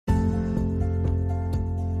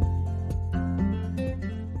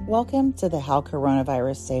Welcome to the How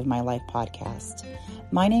Coronavirus Saved My Life podcast.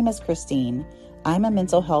 My name is Christine. I'm a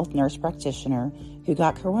mental health nurse practitioner who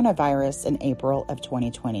got coronavirus in April of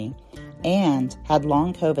 2020 and had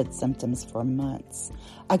long COVID symptoms for months.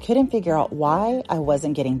 I couldn't figure out why I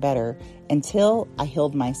wasn't getting better until I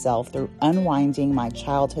healed myself through unwinding my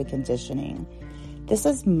childhood conditioning. This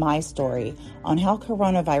is my story on how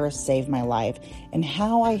coronavirus saved my life and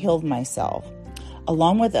how I healed myself,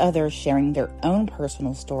 along with others sharing their own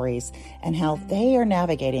personal stories and how they are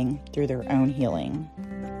navigating through their own healing.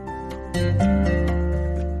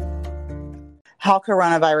 How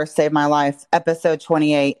Coronavirus Saved My Life, episode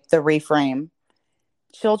 28, The Reframe.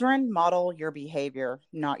 Children model your behavior,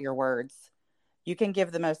 not your words. You can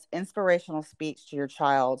give the most inspirational speech to your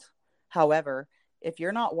child. However, if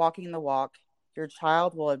you're not walking the walk, your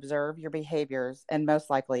child will observe your behaviors and most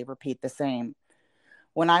likely repeat the same.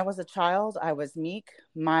 When I was a child, I was meek,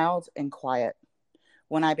 mild, and quiet.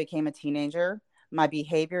 When I became a teenager, my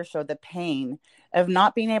behavior showed the pain of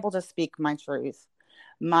not being able to speak my truth.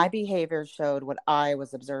 My behavior showed what I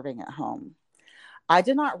was observing at home. I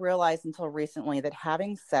did not realize until recently that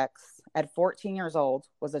having sex at 14 years old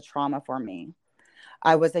was a trauma for me.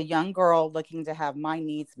 I was a young girl looking to have my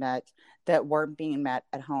needs met that weren't being met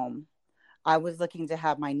at home. I was looking to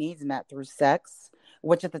have my needs met through sex,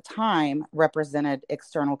 which at the time represented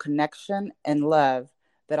external connection and love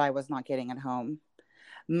that I was not getting at home.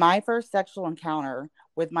 My first sexual encounter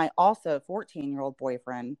with my also 14-year-old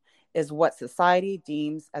boyfriend is what society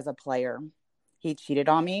deems as a player. He cheated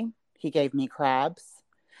on me. He gave me crabs.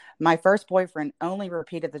 My first boyfriend only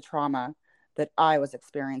repeated the trauma that I was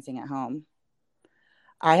experiencing at home.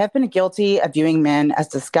 I have been guilty of viewing men as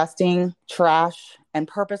disgusting, trash, and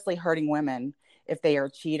purposely hurting women if they are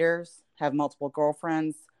cheaters, have multiple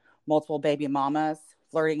girlfriends, multiple baby mamas,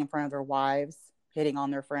 flirting in front of their wives, hitting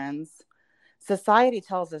on their friends. Society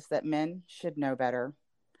tells us that men should know better.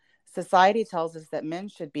 Society tells us that men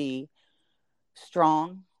should be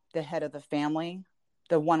strong, the head of the family,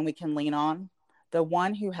 the one we can lean on, the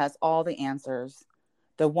one who has all the answers,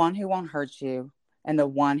 the one who won't hurt you, and the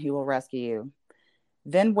one who will rescue you.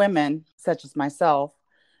 Then women, such as myself,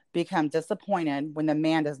 become disappointed when the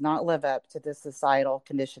man does not live up to this societal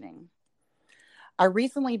conditioning. I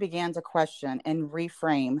recently began to question and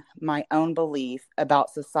reframe my own belief about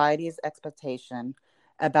society's expectation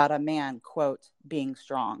about a man, quote, being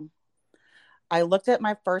strong. I looked at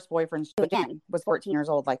my first boyfriend, who again was 14 years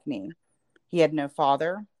old like me. He had no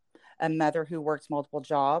father, a mother who worked multiple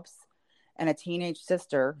jobs, and a teenage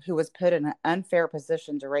sister who was put in an unfair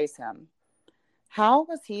position to raise him. How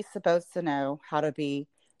was he supposed to know how to be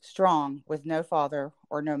strong with no father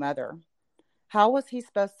or no mother? How was he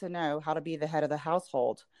supposed to know how to be the head of the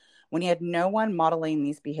household when he had no one modeling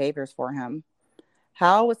these behaviors for him?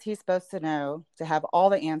 How was he supposed to know to have all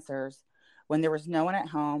the answers when there was no one at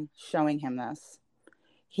home showing him this?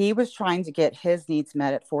 He was trying to get his needs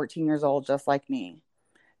met at 14 years old, just like me.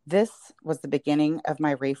 This was the beginning of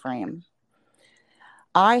my reframe.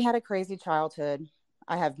 I had a crazy childhood.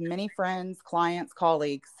 I have many friends, clients,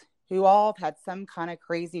 colleagues who all have had some kind of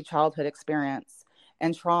crazy childhood experience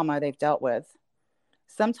and trauma they've dealt with.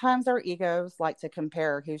 Sometimes our egos like to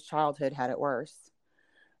compare whose childhood had it worse.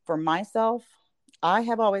 For myself, I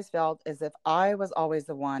have always felt as if I was always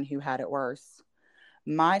the one who had it worse.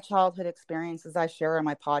 My childhood experiences I share on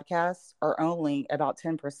my podcast are only about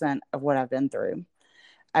 10% of what I've been through.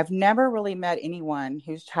 I've never really met anyone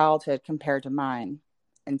whose childhood compared to mine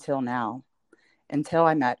until now. Until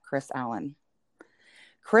I met Chris Allen.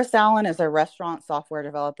 Chris Allen is a restaurant software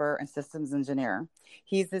developer and systems engineer.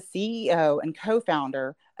 He's the CEO and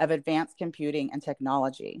co-founder of Advanced Computing and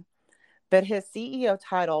Technology. But his CEO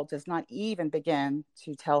title does not even begin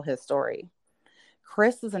to tell his story.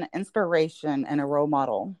 Chris is an inspiration and a role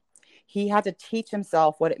model. He had to teach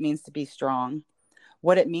himself what it means to be strong,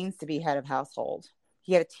 what it means to be head of household.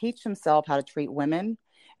 He had to teach himself how to treat women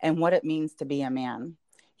and what it means to be a man.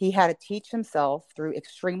 He had to teach himself through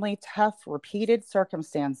extremely tough, repeated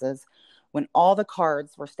circumstances when all the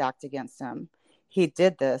cards were stacked against him. He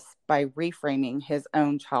did this by reframing his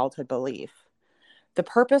own childhood belief. The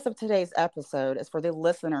purpose of today's episode is for the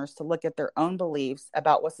listeners to look at their own beliefs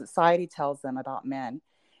about what society tells them about men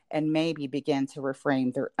and maybe begin to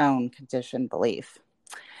reframe their own conditioned belief.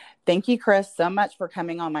 Thank you, Chris, so much for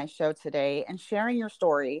coming on my show today and sharing your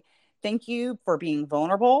story. Thank you for being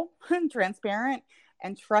vulnerable and transparent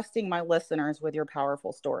and trusting my listeners with your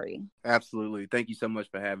powerful story. Absolutely. Thank you so much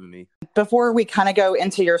for having me. Before we kind of go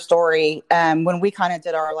into your story, when we kind of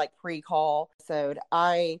did our pre-call episode,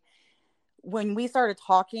 I when we started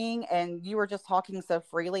talking and you were just talking so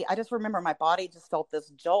freely, I just remember my body just felt this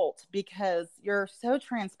jolt because you're so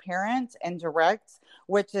transparent and direct,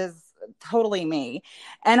 which is totally me.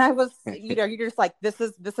 And I was, you're just like, this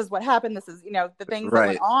is what happened. This is, the things that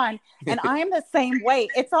went Right. on. And I am the same way.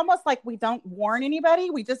 It's almost like we don't warn anybody.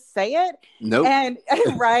 We just say it. Nope. And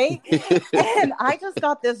right. And I just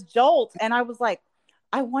got this jolt and I was like,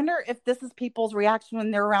 I wonder if this is people's reaction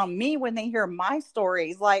when they're around me when they hear my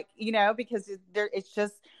stories, like, because it's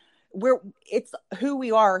just it's who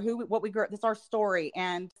we are, what we grew up. It's our story,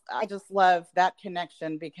 and I just love that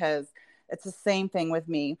connection because it's the same thing with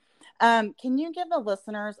me. Can you give the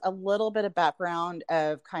listeners a little bit of background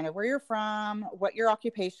of kind of where you're from, what your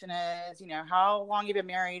occupation is, how long you've been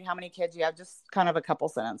married, how many kids you have, just kind of a couple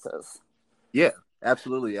sentences? Yeah,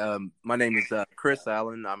 absolutely. My name is Chris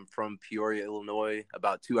Allen. I'm from Peoria, Illinois,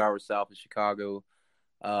 about 2 hours south of Chicago.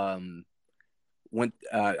 Um,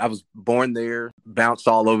 I was born there, bounced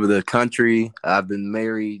all over the country. I've been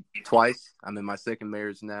married twice. I'm in my second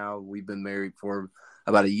marriage now. We've been married for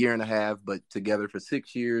about a year and a half, but together for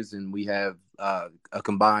 6 years, and we have a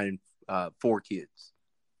combined 4 kids.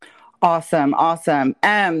 Awesome. Awesome.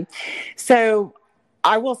 So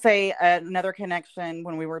I will say another connection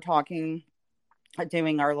when we were talking,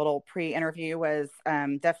 doing our little pre-interview was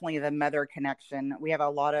definitely the mother connection. We have a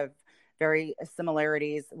lot of very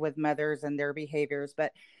similarities with mothers and their behaviors.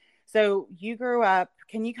 But so you grew up,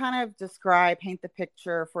 can you kind of paint the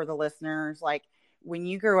picture for the listeners? Like when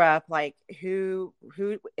you grew up, like who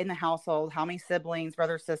in the household, how many siblings,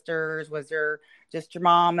 brothers, sisters, was there just your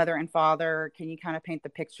mom, mother and father? Can you kind of paint the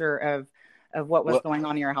picture of what was going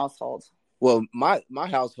on in your household? Well, my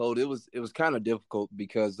household, it was kind of difficult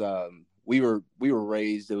because we were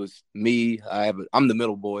raised. It was me. I'm the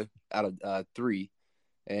middle boy out of three,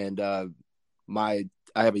 and I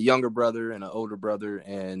have a younger brother and an older brother,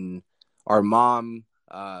 and our mom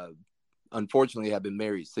unfortunately had been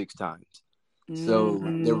married 6 times, so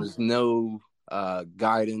there was no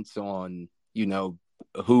guidance on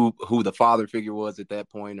who the father figure was at that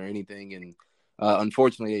point or anything, and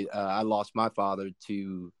unfortunately, I lost my father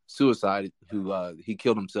to suicide. He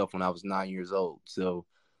killed himself when I was 9 years old. So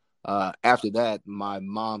after that, my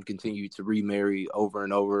mom continued to remarry over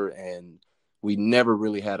and over, and we never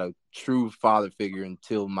really had a true father figure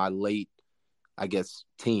until my late, I guess,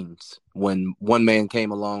 teens, when one man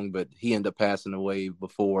came along, but he ended up passing away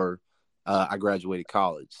before I graduated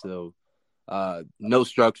college. So no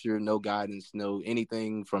structure, no guidance, no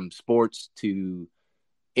anything from sports to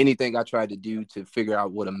anything I tried to do to figure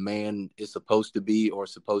out what a man is supposed to be or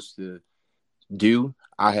supposed to do.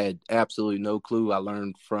 I had absolutely no clue. I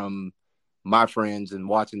learned from my friends and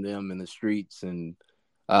watching them in the streets, and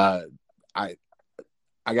uh, I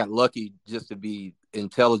I got lucky just to be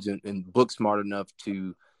intelligent and book smart enough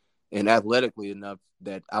and athletically enough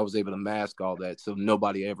that I was able to mask all that, so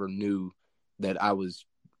nobody ever knew that I was,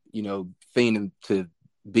 fiending to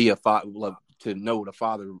be a father, to know what a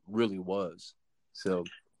father really was. So.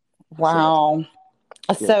 Wow.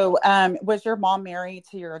 Yeah. So, was your mom married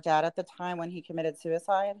to your dad at the time when he committed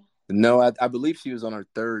suicide? No, I believe she was on her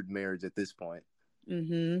third marriage at this point.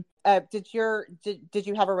 Mm-hmm. Did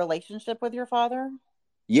you have a relationship with your father?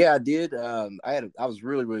 Yeah, I did. I was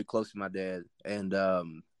really, really close to my dad, and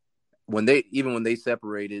when they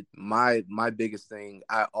separated, my biggest thing,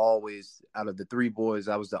 I always, out of the three boys,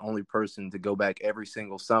 I was the only person to go back every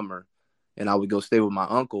single summer, and I would go stay with my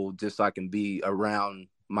uncle just so I can be around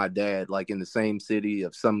my dad, like in the same city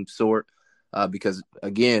of some sort. Because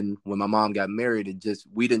again, when my mom got married,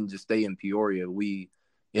 we didn't just stay in Peoria. We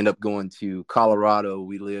ended up going to Colorado.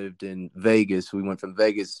 We lived in Vegas. We went from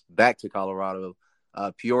Vegas back to Colorado.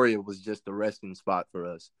 Peoria was just the resting spot for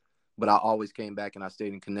us. But I always came back and I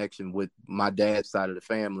stayed in connection with my dad's side of the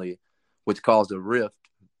family, which caused a rift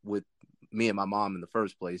with me and my mom in the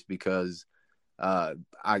first place because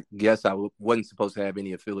I guess wasn't supposed to have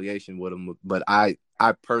any affiliation with him. But I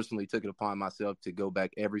personally took it upon myself to go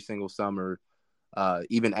back every single summer,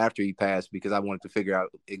 even after he passed, because I wanted to figure out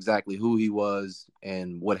exactly who he was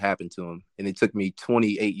and what happened to him. And it took me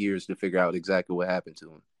 28 years to figure out exactly what happened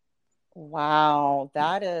to him. Wow,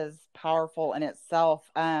 that is powerful in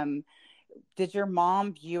itself. Did your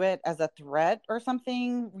mom view it as a threat or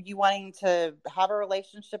something? Were you wanting to have a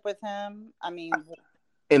relationship with him? I mean,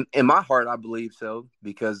 In my heart, I believe so,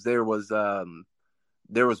 because there was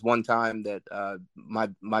one time that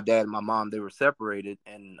my dad and my mom, they were separated,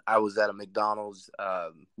 and I was at a McDonald's.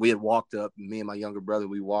 We had walked up, me and my younger brother,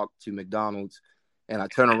 we walked to McDonald's, and I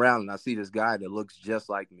turn around and I see this guy that looks just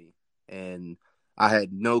like me, and I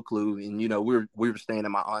had no clue. And we were staying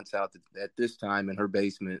at my aunt's house at this time in her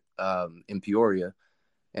basement in Peoria,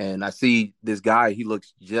 And I see this guy, he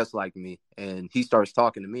looks just like me, and he starts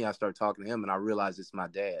talking to me. I start talking to him, and I realize it's my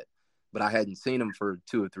dad, but I hadn't seen him for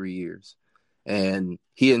 2 or 3 years. And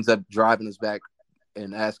he ends up driving us back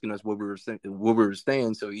and asking us where we were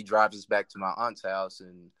staying. So he drives us back to my aunt's house,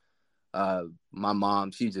 and my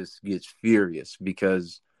mom, she just gets furious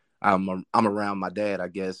because I'm around my dad, I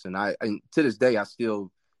guess. And to this day, I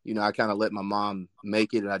still, I kind of let my mom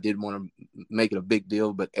make it, and I didn't want to make it a big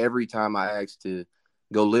deal. But every time I asked to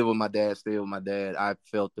go live with my dad, stay with my dad, I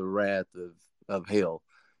felt the wrath of hell.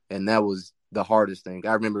 And that was the hardest thing.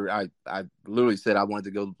 I remember I literally said I wanted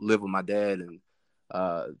to go live with my dad, and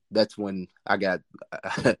that's when I got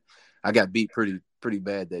I got beat pretty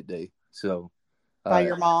bad that day. So By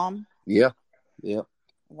your mom? yeah, yeah.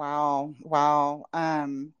 Wow.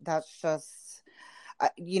 That's just,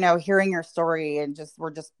 hearing your story, and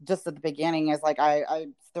we're just at the beginning, is like,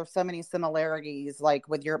 there's so many similarities, like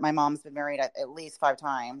with my mom's been married at least 5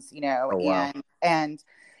 times, Oh wow. and,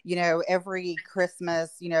 every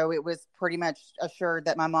Christmas, it was pretty much assured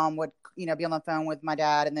that my mom would, be on the phone with my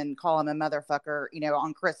dad and then call him a motherfucker,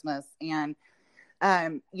 on Christmas. And,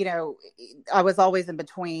 I was always in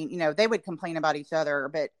between, they would complain about each other,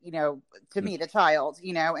 but, to me, the child,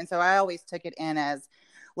 and so I always took it in as,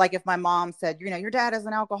 like, if my mom said, your dad is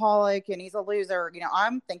an alcoholic and he's a loser,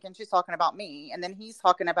 I'm thinking she's talking about me. And then he's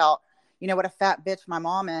talking about, what a fat bitch my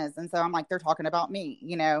mom is. And so I'm like, they're talking about me,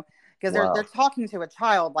 because Wow. they're talking to a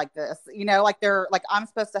child like this, like they're like, I'm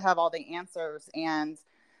supposed to have all the answers. And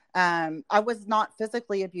I was not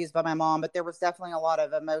physically abused by my mom, but there was definitely a lot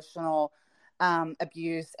of emotional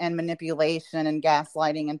abuse and manipulation and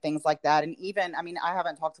gaslighting and things like that. And even, I mean, I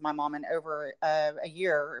haven't talked to my mom in over a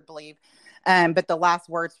year, I believe. But the last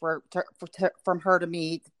words from her to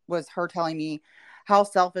me was her telling me how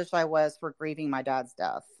selfish I was for grieving my dad's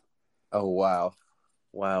death. Oh wow.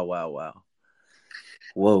 Wow.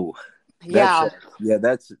 Whoa. That's Yeah. yeah,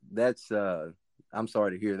 that's I'm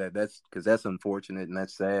sorry to hear that. That's because that's unfortunate and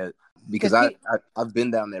that's sad because Because I've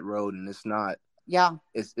been down that road, and it's not yeah.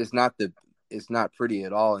 it's not pretty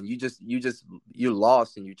at all. And you're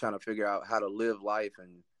lost, and you're trying to figure out how to live life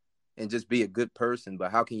and just be a good person.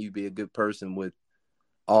 But how can you be a good person with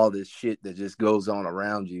all this shit that just goes on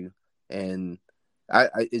around you? And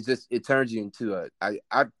it turns you into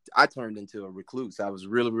I turned into a recluse. I was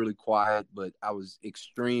really quiet, but I was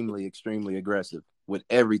extremely aggressive with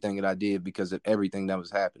everything that I did because of everything that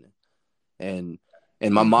was happening. And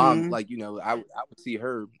my mom, Mm-hmm. like, I would see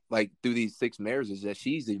her, like, through these 6 marriages that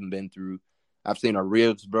she's even been through. I've seen her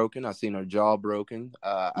ribs broken. I've seen her jaw broken.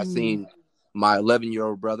 I Mm-hmm. seen my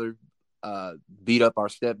 11-year-old brother beat up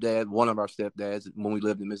one of our stepdads, when we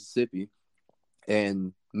lived in Mississippi,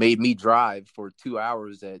 and made me drive for 2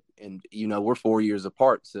 hours and we're 4 years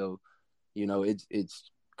apart. So,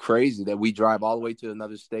 it's crazy that we drive all the way to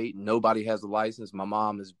another state. Nobody has a license. My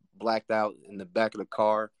mom is blacked out in the back of the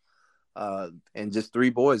car, and just 3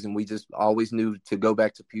 boys. And we just always knew to go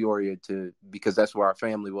back to Peoria because that's where our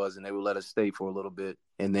family was, and they would let us stay for a little bit.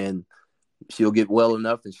 And then she'll get well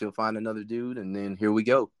enough and she'll find another dude. And then here we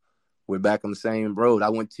go. We're back on the same road. I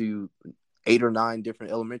went to 8 or 9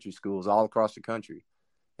 different elementary schools all across the country.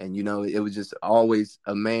 And, it was just always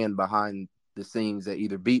a man behind the scenes that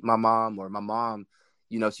either beat my mom, or my mom,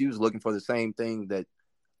 she was looking for the same thing that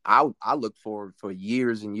I looked for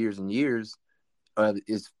years and years and years,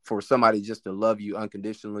 is for somebody just to love you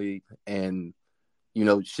unconditionally and,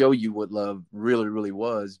 show you what love really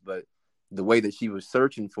was. But the way that she was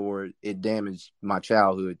searching for it, it damaged my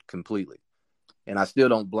childhood completely. And I still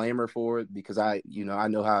don't blame her for it, because I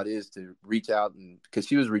know how it is to reach out, and because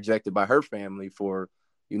she was rejected by her family for,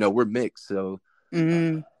 we're mixed. So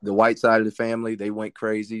Mm-hmm. the white side of the family, they went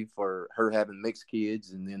crazy for her having mixed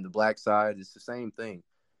kids. And then the black side, it's the same thing.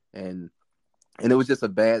 And it was just a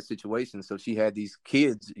bad situation. So she had these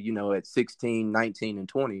kids, at 16, 19, and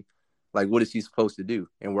 20. Like, what is she supposed to do?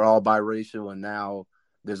 And we're all biracial, and now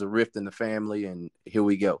there's a rift in the family, and here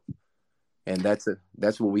we go. And that's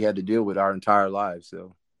what we had to deal with our entire lives.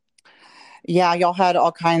 So Yeah, y'all had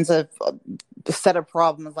all kinds of set of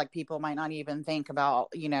problems, like people might not even think about,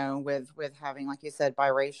 with having, like you said,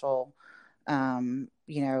 biracial,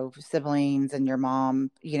 siblings, and your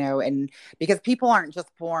mom, and because people aren't just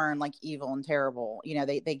born like evil and terrible,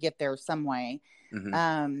 they get there some way.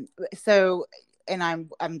 mm-hmm. So, and I'm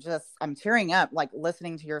tearing up, like,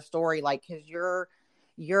 listening to your story, like, because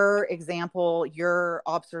your example, your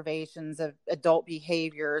observations of adult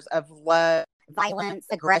behaviors of love, violence,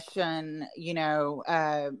 aggression,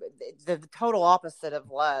 the total opposite of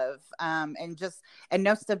love, and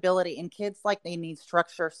no stability. And kids, like, they need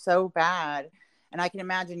structure so bad. And I can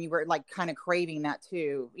imagine you were, like, kind of craving that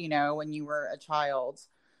too, when you were a child.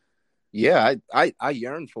 Yeah, I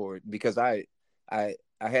yearned for it because I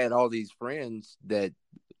had all these friends that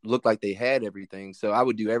looked like they had everything. So I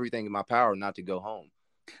would do everything in my power not to go home.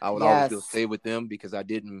 I would always go Yes. stay with them because I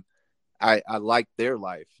liked their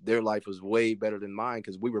life. Their life was way better than mine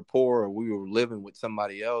because we were poor or we were living with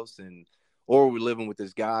somebody else or we're living with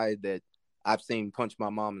this guy that I've seen punch my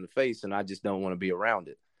mom in the face and I just don't want to be around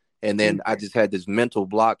it. And then I just had this mental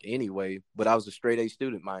block anyway, but I was a straight A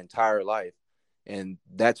student my entire life. And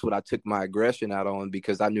that's what I took my aggression out on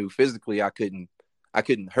because I knew physically I couldn't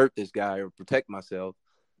hurt this guy or protect myself,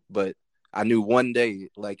 but I knew one day,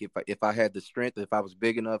 like if I had the strength, if I was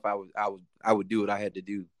big enough, I would do what I had to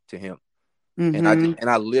do to him. And Mm-hmm.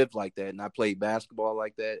 I lived like that, and I played basketball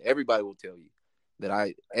like that. Everybody will tell you that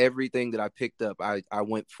I everything that I picked up, I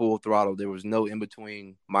went full throttle. There was no in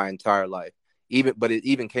between my entire life. But it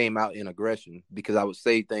even came out in aggression because I would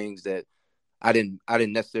say things that I didn't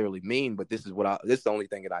necessarily mean, but this is the only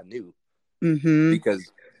thing that I knew Mm-hmm.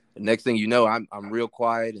 because the next thing you know, I'm real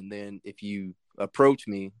quiet, and then if you approach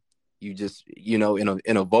me, you just in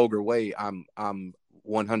a vulgar way, I'm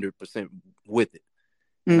 100% with it,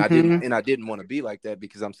 and Mm-hmm. I didn't want to be like that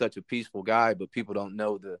because I'm such a peaceful guy, but people don't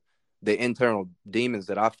know the internal demons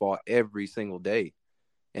that I fought every single day,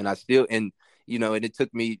 and I still and it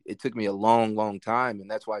took me a long time, and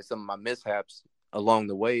that's why some of my mishaps along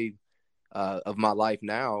the way of my life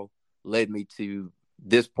now led me to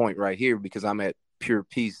this point right here because I'm at pure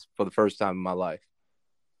peace for the first time in my life.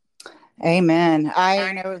 Amen.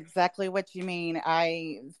 I know exactly what you mean.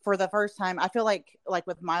 For the first time, I feel like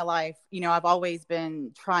with my life, I've always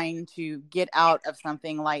been trying to get out of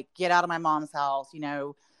something, like get out of my mom's house,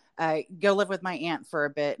 go live with my aunt for a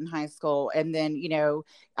bit in high school. And then,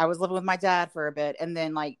 I was living with my dad for a bit and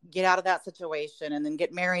then like get out of that situation and then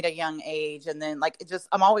get married at a young age. And then like,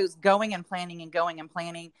 I'm always going and planning and going and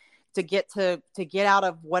planning to get out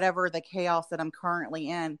of whatever the chaos that I'm currently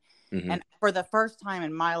in. Hmm. And for the first time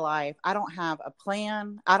in my life, I don't have a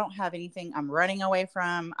plan. I don't have anything I'm running away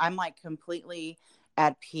from. I'm like completely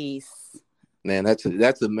at peace. Man,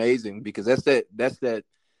 that's amazing because that's that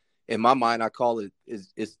in my mind I call it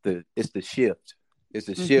is it's the shift. It's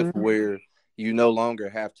a shift Mm-hmm. where you no longer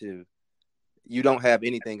have to you don't have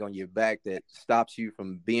anything on your back that stops you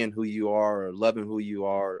from being who you are or loving who you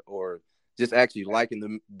are or just actually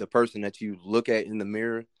liking the person that you look at in the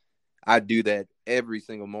mirror. I do that every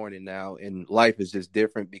single morning now, and life is just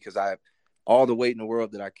different because I have all the weight in the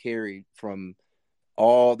world that I carried from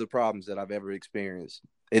all the problems that I've ever experienced.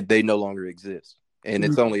 They no longer exist, and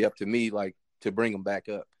it's only up to me, like, to bring them back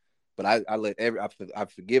up. But I let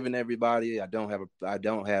I've forgiven everybody. I don't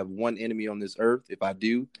have one enemy on this earth. If I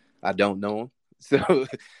do, I don't know them.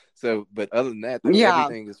 But other than that, though, Yeah.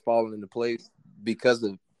 everything is falling into place because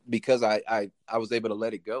of because I was able to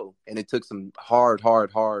let it go, and it took some hard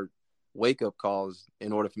wake up calls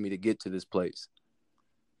in order for me to get to this place.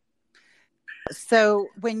 So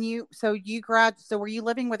were you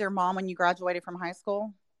living with your mom when you graduated from high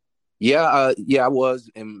school? Yeah, I was,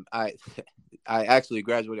 and I actually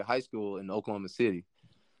graduated high school in Oklahoma City.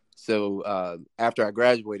 So after I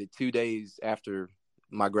graduated, 2 days after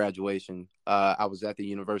my graduation, I was at the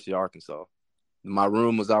University of Arkansas. My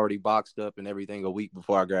room was already boxed up and everything a week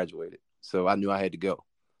before I graduated, so I knew I had to go.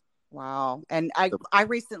 Wow. And I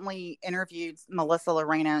recently interviewed Melissa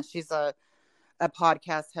Lorena. She's a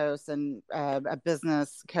podcast host and a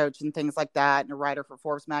business coach and things like that, and a writer for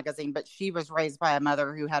Forbes magazine. But she was raised by a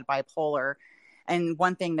mother who had bipolar. And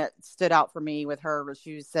one thing that stood out for me with her was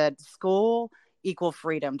she said school equal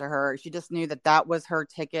freedom to her. She just knew that that was her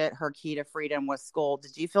ticket, her key to freedom was school.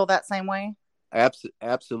 Did you feel that same way?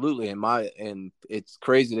 Absolutely, and it's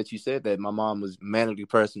crazy that you said that. My mom was manic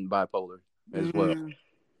depressive bipolar as well. Mm.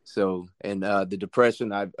 So, and the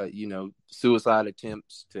depression, suicide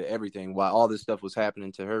attempts to everything. While all this stuff was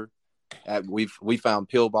happening to her, we found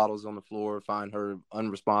pill bottles on the floor, find her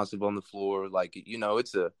unresponsive on the floor. Like,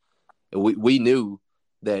 we knew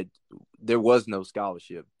that there was no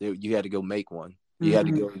scholarship. You had to go make one. You had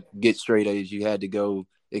to Mm-hmm. go get straight A's. You had to go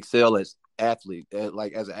excel as as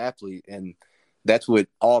an athlete, and that's what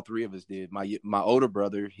all three of us did. My older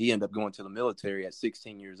brother, he ended up going to the military at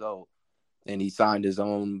 16 years old, and he signed his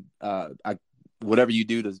own. Whatever you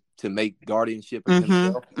do to make guardianship of Mm-hmm.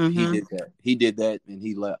 himself, he Mm-hmm. did that. He did that, and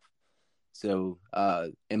he left. So,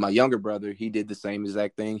 and my younger brother, he did the same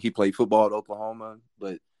exact thing. He played football at Oklahoma,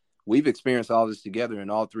 but we've experienced all this together, and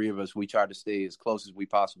all three of us, we tried to stay as close as we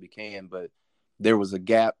possibly can. But there was a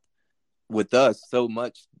gap with us so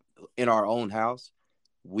much in our own house.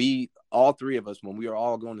 All three of us, when we were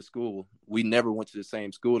all going to school, we never went to the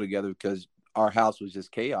same school together because our house was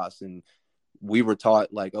just chaos. And we were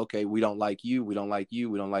taught like, okay, we don't like you, we don't like you,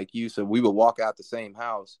 we don't like you. So we would walk out the same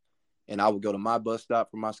house, and I would go to my bus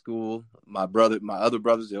stop for my school. My other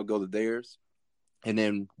brothers, they'll go to theirs, and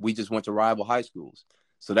then we just went to rival high schools.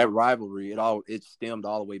 So that rivalry, it stemmed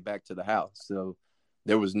all the way back to the house. So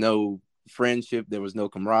there was no friendship, there was no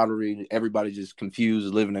camaraderie. Everybody just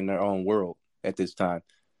confused, living in their own world at this time.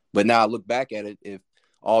 But now I look back at it, if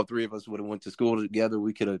all three of us would have went to school together,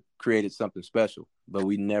 we could have created something special, but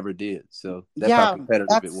we never did. So that's how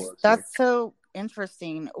competitive it was. That's so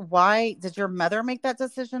interesting. Why did your mother make that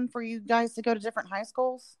decision for you guys to go to different high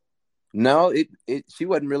schools? No, she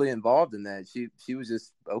wasn't really involved in that. She was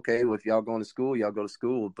just, okay, well, if y'all going to school, y'all go to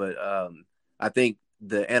school. But I think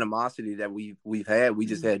the animosity that we've had, we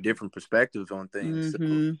just had different perspectives on things.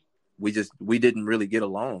 Mm-hmm. So we didn't really get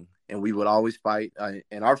along, and we would always fight.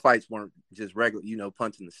 And our fights weren't just regular,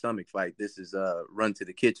 punch in the stomach fight. This is run to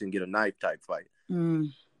the kitchen, get a knife type fight.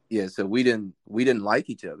 Yeah, so we didn't like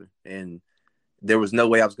each other, and there was no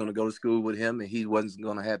way I was going to go to school with him, and he wasn't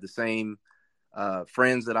going to have the same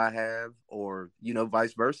friends that I have, or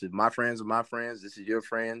vice versa. My friends are my friends. This is your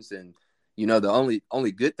friends, and the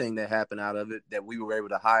only good thing that happened out of it, that we were able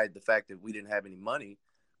to hide the fact that we didn't have any money,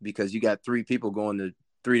 because you got three people going to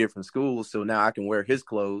three different schools. So now I can wear his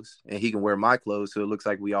clothes and he can wear my clothes, so it looks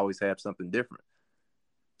like we always have something different.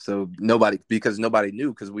 So nobody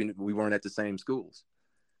knew, because we weren't at the same schools.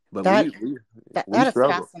 But that is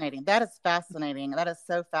struggled. fascinating. That is fascinating. That is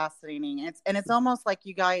so fascinating. It's almost like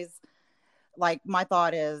you guys, like, my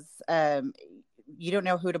thought is, you don't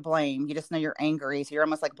know who to blame. You just know you're angry. So you're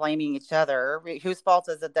almost like blaming each other. Whose fault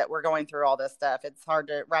is it that we're going through all this stuff? It's hard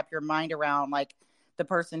to wrap your mind around, like, the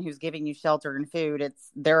person who's giving you shelter and food.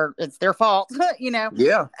 It's their fault,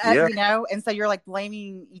 Yeah. And so you're like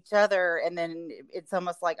blaming each other. And then it's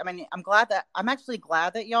almost like, I mean, I'm actually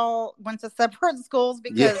glad that y'all went to separate schools,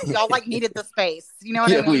 because y'all like needed the space. You know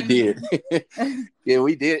what I mean? We did. Yeah,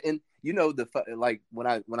 we did. And like when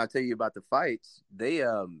I tell you about the fights, they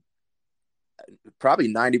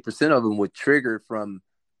probably 90% of them would trigger from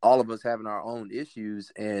all of us having our own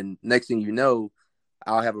issues. And next thing you know,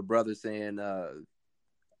 I'll have a brother saying,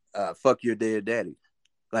 fuck your dead daddy.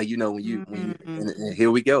 Like, and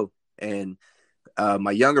here we go. And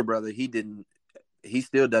my younger brother, he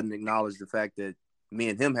still doesn't acknowledge the fact that me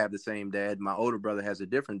and him have the same dad. My older brother has a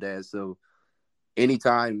different dad. So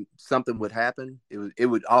anytime something would happen, it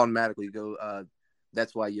would automatically go,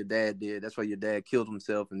 that's why your dad did. That's why your dad killed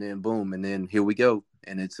himself. And then boom. And then here we go.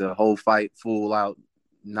 And it's a whole fight, full out,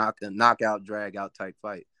 knockout, drag out type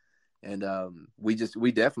fight. And we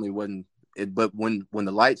definitely wasn't. But when the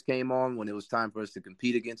lights came on, when it was time for us to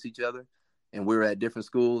compete against each other, and we were at different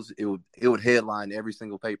schools, it would headline every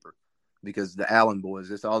single paper, because the Allen boys,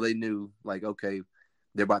 that's all they knew. Like, okay,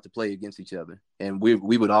 they're about to play against each other, and we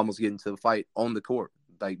would almost get into a fight on the court,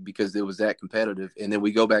 like, because it was that competitive. And then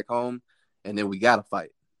we go back home, and then we got to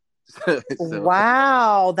fight.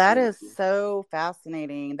 Wow, that is so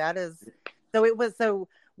fascinating. That is so. It was so.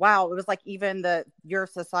 Wow, it was like even your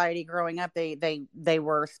society growing up, they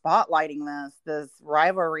were spotlighting this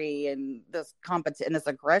rivalry and this competition and this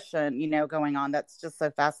aggression, going on. That's just so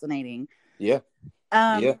fascinating. Yeah.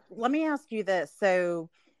 Let me ask you this. So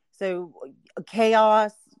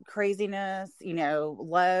chaos, craziness,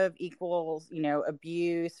 love equals,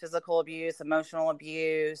 abuse, physical abuse, emotional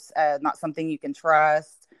abuse, not something you can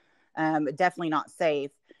trust, definitely not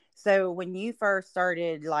safe. So when you first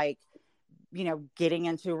started, like, getting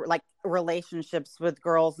into like relationships with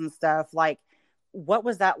girls and stuff, like, what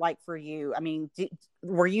was that like for you? I mean,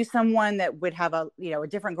 were you someone that would have a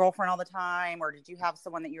different girlfriend all the time, or did you have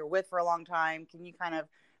someone that you were with for a long time? Can you kind of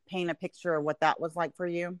paint a picture of what that was like for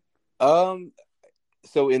you? So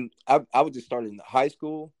I would just start in high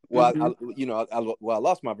school. Well, Mm-hmm. I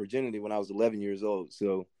lost my virginity when I was 11 years old.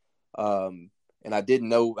 So, and I didn't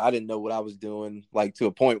know what I was doing, like, to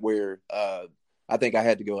a point where, I think I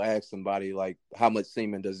had to go ask somebody, like, how much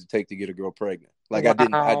semen does it take to get a girl pregnant? Like,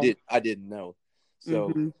 Wow. I didn't know.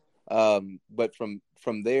 So, but from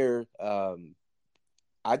there, I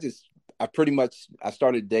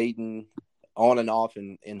started dating on and off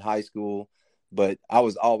in high school, but I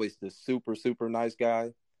was always the super, super nice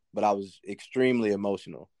guy, but I was extremely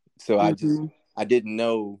emotional. So I didn't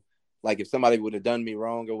know, like, if somebody would have done me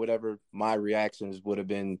wrong or whatever, my reactions would have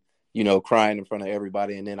been, crying in front of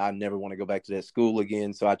everybody. And then I never want to go back to that school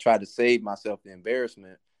again. So I tried to save myself the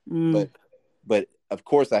embarrassment. But of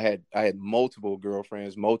course I had multiple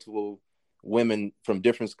girlfriends, multiple women from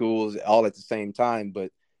different schools, all at the same time,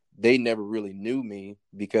 but they never really knew me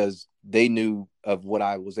because they knew of what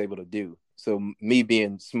I was able to do. So me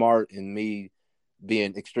being smart and me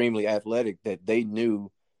being extremely athletic, that they knew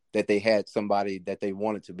that they had somebody that they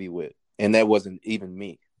wanted to be with, and that wasn't even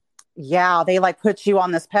me. Yeah, they like put you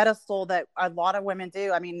on this pedestal that a lot of women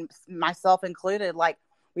do. I mean, myself included. Like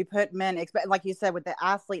we put men, like you said, with the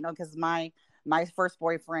athlete. You know, because my first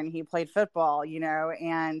boyfriend, he played football, you know,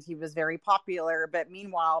 and he was very popular. But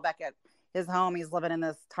meanwhile, back at his home, he's living in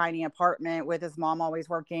this tiny apartment with his mom always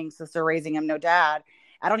working, sister raising him, no dad.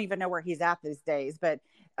 I don't even know where he's at these days, but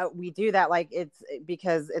we do that like it's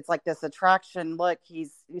because it's like this attraction. Look,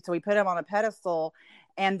 so we put him on a pedestal,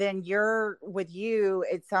 and then you're with you.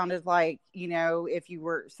 It sounded like, you know, if you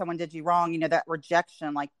were someone did you wrong, you know, that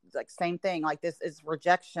rejection, like same thing, like this is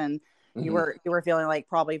rejection. You Mm-hmm. were feeling like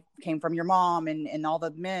probably came from your mom and all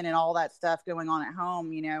the men and all that stuff going on at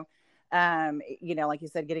home, you know, like you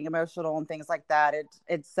said, getting emotional and things like that.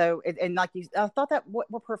 And like you, I thought that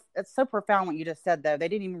it's so profound what you just said, though. They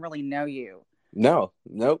didn't even really know you. No,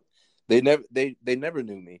 nope. They never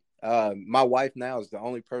knew me. My wife now is the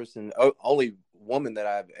only woman that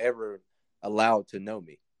I've ever allowed to know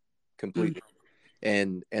me completely.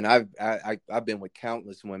 And I've been with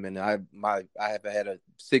countless women. I have had a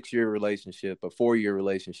 6-year relationship, a 4-year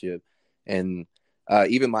relationship, and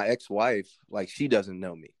even my ex-wife, like, she doesn't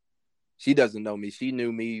know me. She doesn't know me. She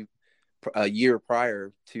knew me a year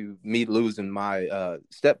prior to me losing my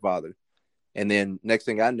stepfather. And then next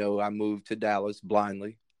thing I know, I moved to Dallas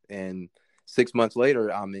blindly. And 6 months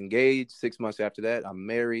later, I'm engaged. 6 months after that, I'm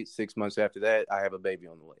married. 6 months after that, I have a baby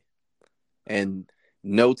on the way. And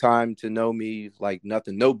no time to know me, like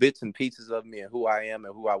nothing, no bits and pieces of me and who I am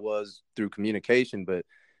and who I was through communication, but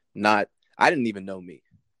I didn't even know me.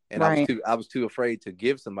 And Right. I was too afraid to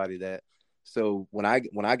give somebody that. So when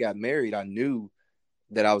I got married, I knew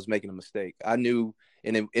that I was making a mistake. I knew,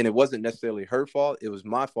 and it wasn't necessarily her fault. It was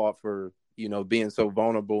my fault for, you know, being so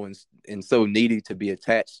vulnerable and so needy to be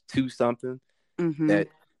attached to something that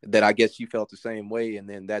I guess you felt the same way. And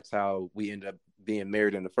then that's how we ended up being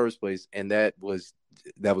married in the first place. And that was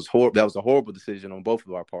horrible. That was a horrible decision on both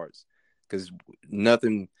of our parts, because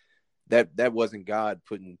nothing that wasn't God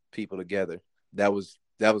putting people together. That was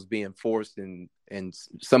being forced, and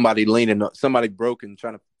somebody broken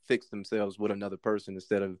trying to fix themselves with another person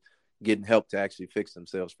instead of getting help to actually fix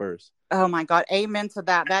themselves first. Oh my God. Amen to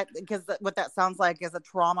that. Because what that sounds like is a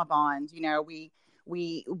trauma bond. You know, we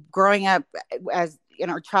growing up as in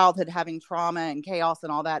our childhood, having trauma and chaos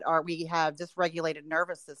and all that, we have dysregulated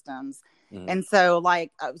nervous systems. Mm-hmm. And so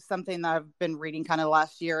like something that I've been reading kind of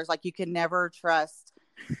last year is like, you can never trust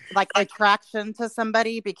like attraction to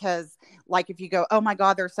somebody, because like if you go, oh my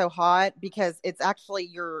God, they're so hot, because it's actually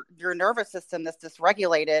your nervous system that's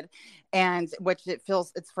dysregulated, and which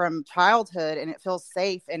it's from childhood, and it feels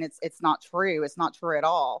safe, and it's not true. It's not true at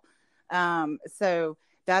all. So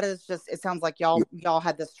that is just, it sounds like y'all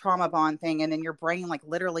had this trauma bond thing, and then your brain like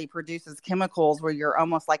literally produces chemicals where you're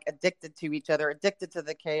almost like addicted to each other, addicted to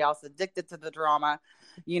the chaos, addicted to the drama,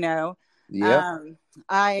 you know. Yeah.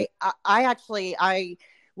 I actually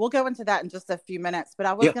we'll go into that in just a few minutes, but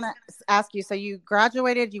I was going to ask you, so you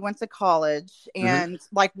graduated, you went to college, and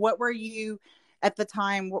like, what were you at the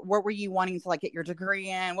time, what were you wanting to like get your degree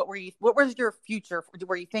in? What was your future?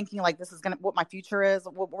 Were you thinking like, this is what my future is?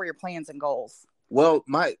 What were your plans and goals? Well,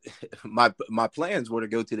 my plans were to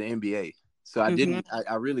go to the NBA. So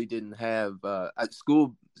I really didn't have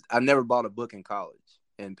school. I never bought a book in college,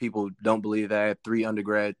 and people don't believe that I had 3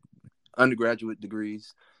 undergraduate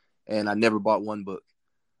degrees, and I never bought one book.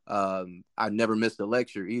 I never missed a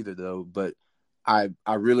lecture either, though. But I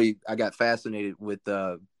got fascinated with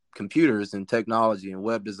computers and technology and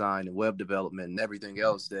web design and web development and everything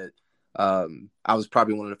else that I was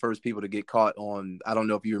probably one of the first people to get caught on. I don't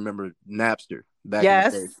know if you remember Napster back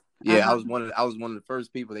in the day. Yeah, I was one of the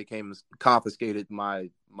first people that came and confiscated my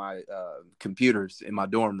computers in my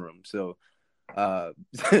dorm room. So so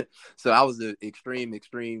I was the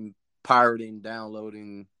extreme pirating,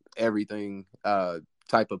 downloading everything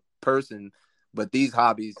type of person. But these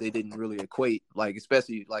hobbies, they didn't really equate, like,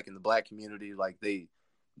 especially like in the Black community, like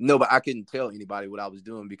but I couldn't tell anybody what I was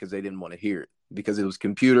doing because they didn't want to hear it, because it was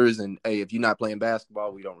computers, and hey, if you're not playing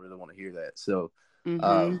basketball, we don't really want to hear that. So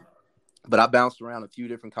but I bounced around a few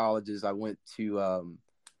different colleges. I went to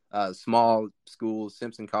small schools.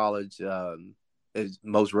 Simpson College is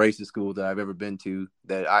most racist school that I've ever been to.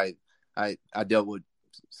 That I dealt with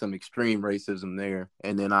some extreme racism there,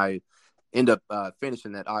 and then I end up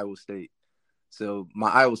finishing at Iowa State. So my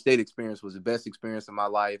Iowa State experience was the best experience of my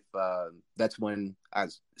life. That's when I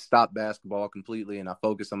stopped basketball completely and I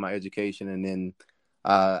focused on my education. And then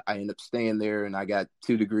I ended up staying there, and I got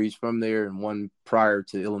 2 degrees from there and 1 prior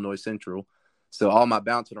to Illinois Central. So all my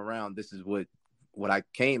bouncing around, this is what I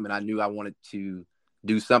came, and I knew I wanted to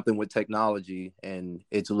do something with technology, and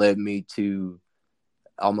it's led me to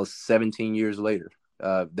almost 17 years later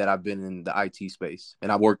that I've been in the IT space.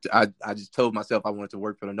 And I just told myself I wanted to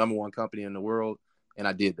work for the number one company in the world, and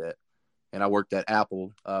I did that. And I worked at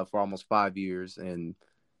Apple for almost 5 years. And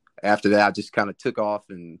after that, I just kind of took off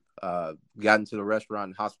and got into the restaurant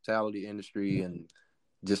and hospitality industry and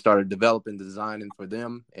just started developing, designing for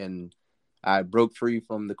them. And I broke free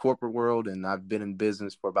from the corporate world, and I've been in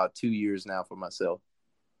business for about 2 years now for myself.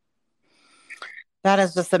 That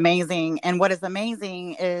is just amazing. And what is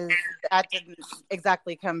amazing is that didn't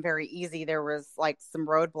exactly come very easy. There was like some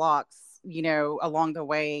roadblocks, along the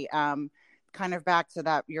way. Kind of back to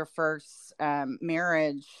that, your first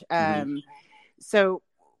marriage. So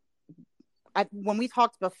when we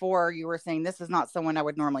talked before, you were saying this is not someone I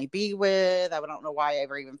would normally be with. I don't know why I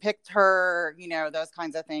ever even picked her, those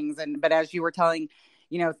kinds of things. But as you were telling,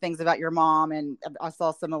 things about your mom, and I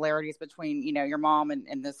saw similarities between, your mom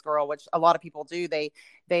and this girl, which a lot of people do. They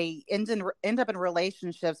end up in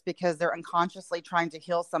relationships because they're unconsciously trying to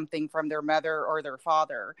heal something from their mother or their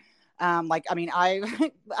father.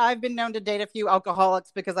 I've been known to date a few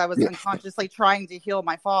alcoholics because I was unconsciously trying to heal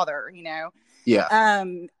my father, Yeah.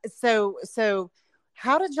 So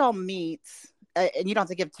how did y'all meet? And you don't have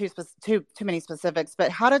to give too many specifics,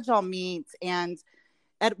 but how did y'all meet? And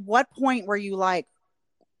at what point were you like,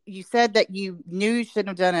 you said that you knew you shouldn't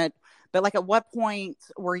have done it, but like, at what point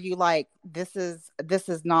were you like, this is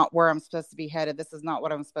not where I'm supposed to be headed. This is not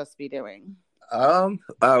what I'm supposed to be doing. Well,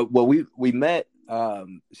 we met.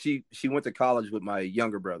 She went to college with my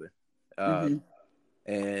younger brother. And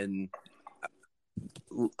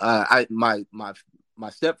my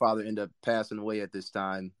stepfather ended up passing away at this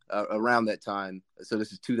time, around that time. So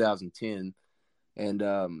this is 2010.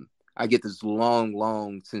 And I get this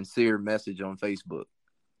long, sincere message on Facebook.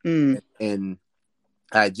 And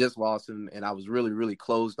I had just lost him, and I was really, really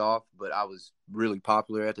closed off, but I was really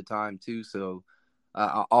popular at the time too. So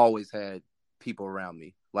I always had people around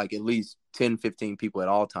me, like at least 10, 15 people at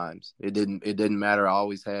all times. It didn't matter. I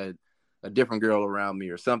always had a different girl around me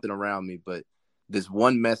or something around me. But this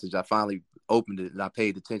one message, I finally opened it and I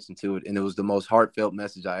paid attention to it. And it was the most heartfelt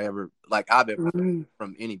message I've ever heard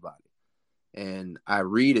from anybody. And I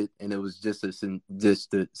read it, and it was just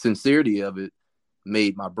the sincerity of it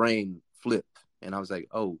made my brain flip. And I was like,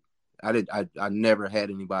 oh, I never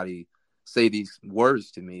had anybody say these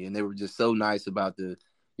words to me. And they were just so nice about the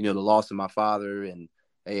loss of my father. And,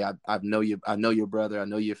 hey, I know your brother. I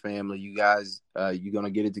know your family. You guys, you're going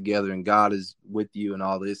to get it together, and God is with you and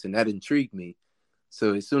all this. And that intrigued me.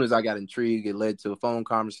 So as soon as I got intrigued, it led to a phone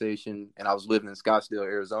conversation, and I was living in Scottsdale,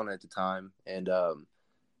 Arizona at the time. And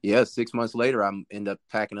 6 months later, I ended up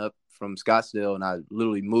packing up from Scottsdale, and I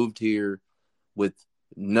literally moved here with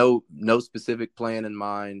no specific plan in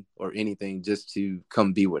mind or anything, just to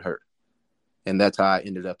come be with her. And that's how I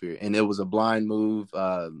ended up here. And it was a blind move.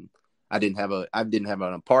 I didn't have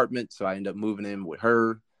an apartment, so I ended up moving in with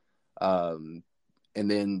her. And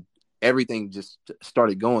then everything just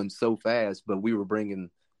started going so fast, but we were bringing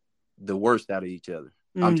the worst out of each other.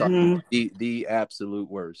 I'm talking the absolute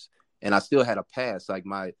worst. And I still had a past. Like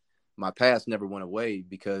my past never went away,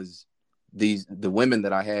 because the women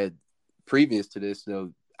that I had previous to this,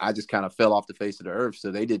 though, I just kind of fell off the face of the earth.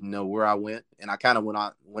 So they didn't know where I went. And I kind of went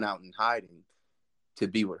out in hiding to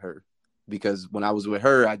be with her, because when I was with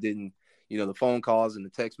her, I didn't, the phone calls and the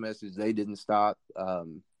text messages, they didn't stop.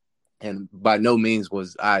 And by no means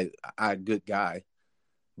was I a good guy,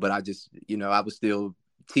 but I just, I was still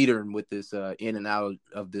teetering with this in and out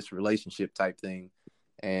of this relationship type thing.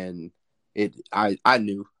 And I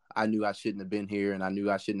knew I shouldn't have been here, and I knew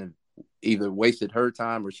I shouldn't have either wasted her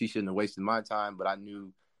time or she shouldn't have wasted my time, but I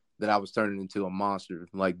knew that I was turning into a monster,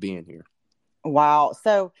 like being here. Wow.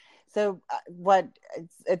 So what,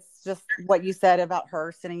 it's just what you said about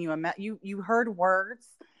her sending you you heard words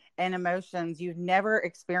and emotions you've never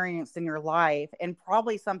experienced in your life, and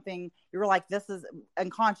probably something you were like, this is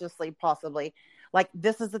unconsciously, possibly, like,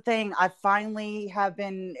 this is the thing I finally have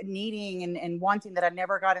been needing and wanting that I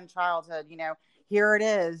never got in childhood. Here it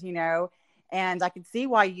is, and I could see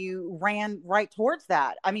why you ran right towards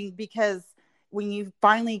that. I mean, because when you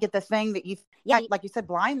finally get the thing that like you said,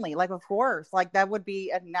 blindly, like, of course, like, that would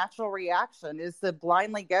be a natural reaction, is to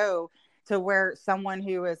blindly go to where someone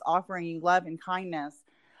who is offering you love and kindness.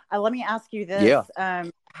 Let me ask you this. Yeah.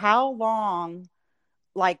 How long,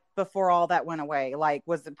 like, before all that went away? Like,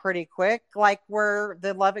 was it pretty quick, like, where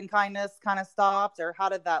the love and kindness kind of stopped, or how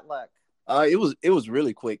did that look? It was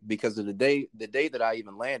really quick, because of the day that I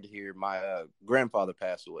even landed here, my grandfather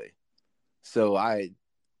passed away. So I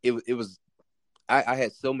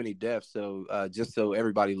had so many deaths. So just so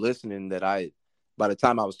everybody listening, that I by the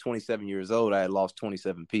time I was 27 years old, I had lost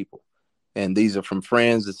 27 people. And these are from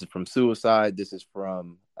friends. This is from suicide. This is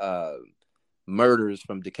from murders,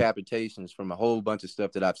 from decapitations, from a whole bunch of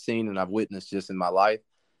stuff that I've seen and I've witnessed just in my life.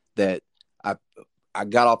 That I I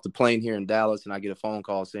got off the plane here in Dallas, and I get a phone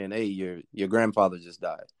call saying, "Hey, your grandfather just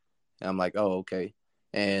died." And I'm like, "Oh, okay."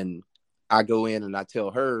 And I go in and I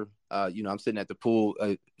tell her, I'm sitting at the pool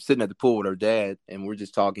with her dad, and we're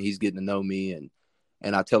just talking. He's getting to know me,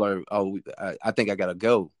 and I tell her, "Oh, I think I gotta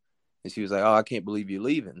go," and she was like, "Oh, I can't believe you're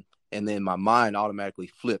leaving." And then my mind automatically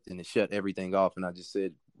flipped and it shut everything off, and I just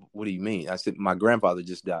said, "What do you mean?" I said, "My grandfather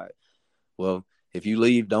just died." Well, if you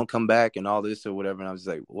leave, don't come back, and all this or whatever. And I was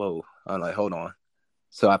like, "Whoa!" I'm like, "Hold on."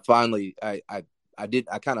 So I finally, I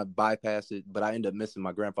kind of bypassed it, but I ended up missing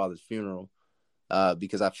my grandfather's funeral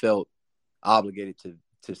because I felt obligated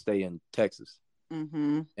to stay in Texas.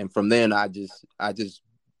 Mm-hmm. And from then, I just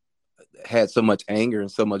had so much anger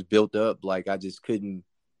and so much built up, like I just couldn't.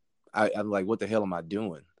 I'm like, what the hell am I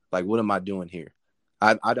doing? Like, what am I doing here?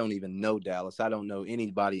 I don't even know Dallas. I don't know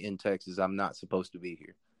anybody in Texas. I'm not supposed to be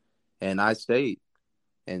here, and I stayed.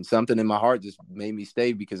 And something in my heart just made me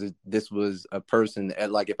stay because this was a person.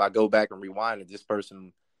 Like, if I go back and rewind it, this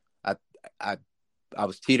person, I I I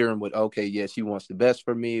was teetering with, okay, yeah, she wants the best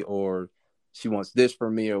for me, or she wants this for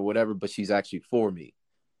me, or whatever, but she's actually for me.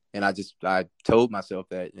 And I told myself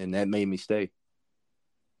that, and that made me stay.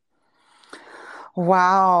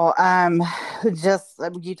 Wow. Just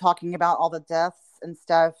you talking about all the deaths and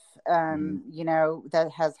stuff, Mm-hmm.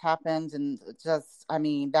 that has happened, and just, I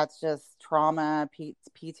mean, that's just trauma,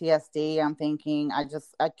 PTSD. I'm thinking,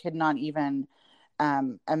 I could not even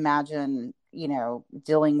imagine,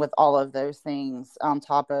 dealing with all of those things on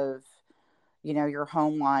top of, your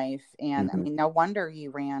home life. And I Mm-hmm. mean, no wonder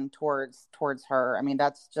you ran towards her. I mean,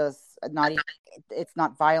 that's just not even, it's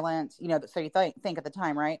not violent, so you think at the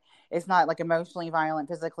time, right? It's not like emotionally violent,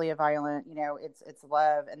 physically violent, it's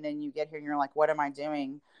love. And then you get here and you're like, what am I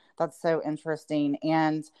doing? That's so interesting.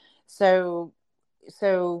 And so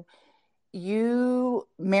so you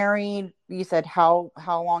married, you said, how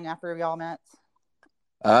long after y'all met?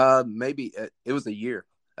 Maybe it was a year.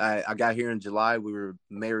 I got here in July. We were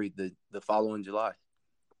married the following July.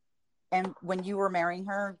 And when you were marrying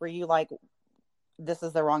her, were you like, this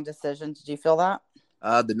is the wrong decision? Did you feel that?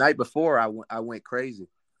 The night before, I went crazy.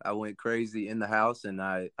 I went crazy in the house, and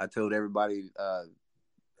I told everybody,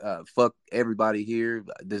 fuck everybody here.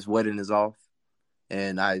 This wedding is off.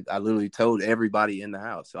 And I literally told everybody in the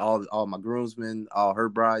house, all my groomsmen, all her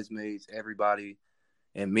bridesmaids, everybody.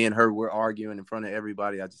 And me and her were arguing in front of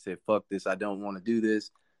everybody. I just said, fuck this. I don't want to do this.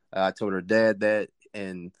 I told her dad that.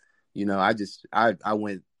 And, I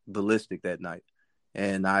went ballistic that night.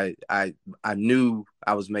 And I knew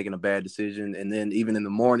I was making a bad decision. And then even in the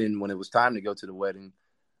morning when it was time to go to the wedding,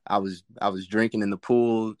 I was drinking in the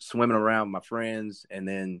pool, swimming around with my friends. And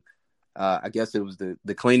then I guess it was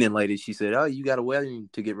the cleaning lady. She said, "Oh, you got a wedding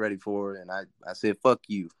to get ready for," and I said, "Fuck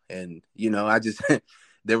you." And I just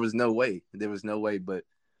there was no way. There was no way. But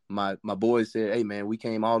my boys said, "Hey, man, we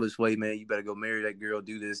came all this way, man. You better go marry that girl.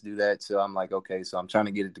 Do this, do that." So I'm like, okay. So I'm trying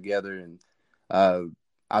to get it together, and uh,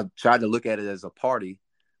 I tried to look at it as a party,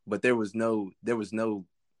 but there was no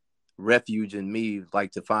refuge in me,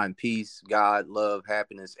 like, to find peace, God, love,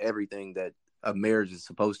 happiness, everything that a marriage is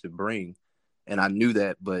supposed to bring. And I knew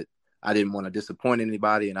that, but I didn't want to disappoint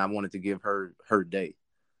anybody, and I wanted to give her her day.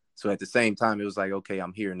 So at the same time, it was like, okay,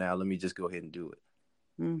 I'm here now. Let me just go ahead and do it.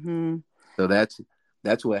 Mm-hmm. So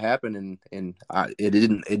that's what happened, and it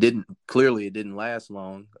didn't last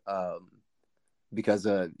long, because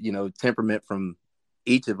temperament from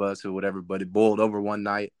each of us or whatever. But it boiled over one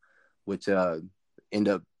night, which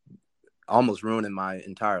ended up almost ruining my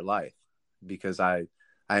entire life because I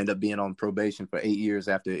ended up being on probation for 8 years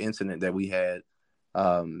after the incident that we had.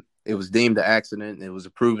 It was deemed an accident. It was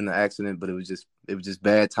proven an accident, but it was just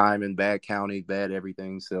bad timing, bad county, bad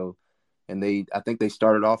everything. So, and I think they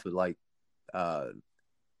started off with like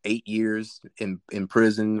 8 years in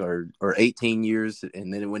prison, or 18 years,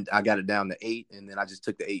 and then I got it down to 8, and then I just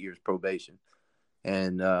took the 8 years probation,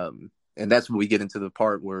 and that's when we get into the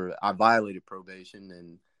part where I violated probation,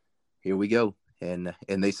 and here we go, and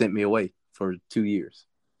they sent me away for 2 years.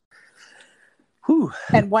 Whew.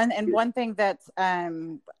 And one thing that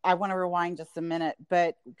I want to rewind just a minute,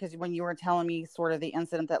 but because when you were telling me sort of the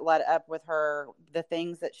incident that led up with her, the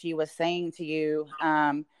things that she was saying to you,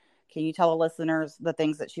 can you tell the listeners the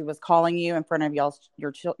things that she was calling you in front of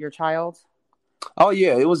your child? Oh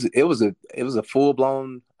yeah, it was a full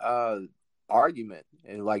blown argument,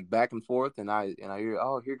 and like back and forth, and I hear,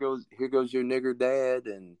 oh, here goes your nigger dad,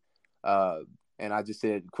 uh and I just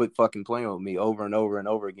said, quit fucking playing with me, over and over and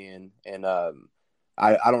over again. And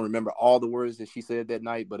I don't remember all the words that she said that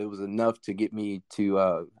night, but it was enough to get me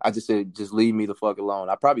to, I just said, just leave me the fuck alone.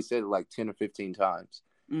 I probably said it like 10 or 15 times.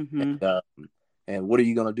 Mm-hmm. And what are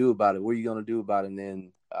you going to do about it? What are you going to do about it? And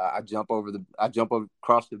then I jump over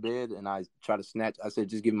across the bed and I try to snatch. I said,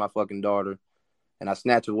 just give me my fucking daughter. And I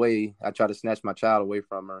snatch away. I try to snatch my child away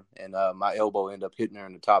from her. And my elbow ended up hitting her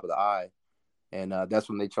in the top of the eye. And that's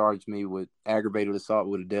when they charged me with aggravated assault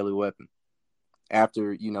with a deadly weapon.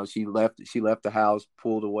 After, she left the house,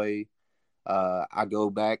 pulled away. I go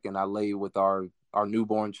back and I lay with our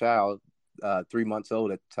newborn child, 3 months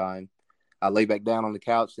old at the time. I lay back down on the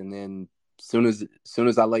couch, and then soon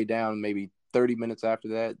as I lay down, maybe 30 minutes after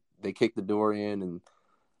that, they kicked the door in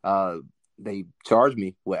and they charged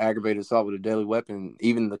me with aggravated assault with a deadly weapon.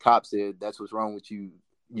 Even the cop said, "That's what's wrong with you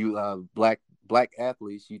black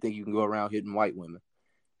athletes. You think you can go around hitting white women?"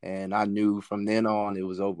 And I knew from then on it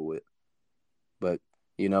was over with. But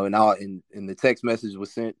and the text message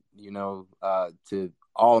was sent, to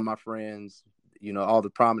all of my friends, all the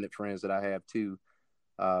prominent friends that I have too,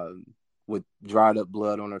 with dried up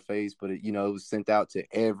blood on their face. But it was sent out to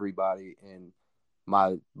everybody, and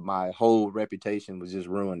my whole reputation was just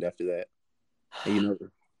ruined after that. And,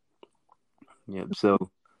 yeah.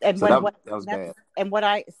 And So that was bad. And what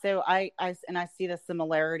I see the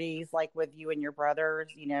similarities like with you and your brothers,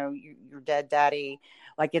 your dead daddy,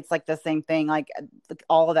 like it's like the same thing, like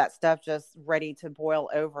all of that stuff just ready to boil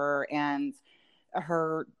over, and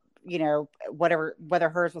her, whatever, whether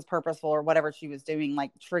hers was purposeful or whatever she was doing,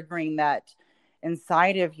 like triggering that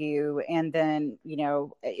inside of you. And then,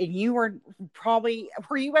 and you were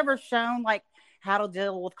you ever shown like how to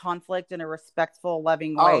deal with conflict in a respectful,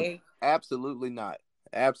 loving Oh, way? absolutely not.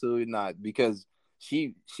 Absolutely not. Because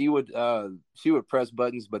she would press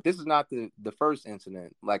buttons, but this is not the first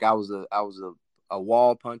incident. Like I was a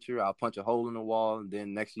wall puncher. I'll punch a hole in the wall, and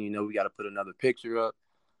then next thing you know, we got to put another picture up.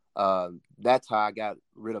 That's how I got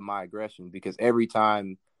rid of my aggression, because every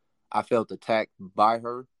time I felt attacked by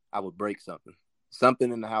her, I would break something.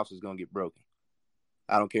 Something in the house is gonna get broken.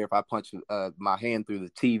 I don't care if I punch my hand through the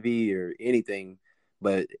TV or anything,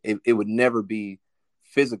 but it would never be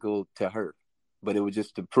physical to her. But it was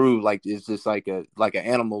just to prove, like, it's just like an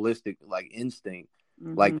animalistic like instinct,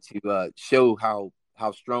 like to show how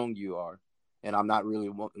strong you are, and I'm not really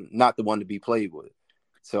not the one to be played with.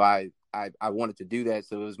 So I wanted to do that.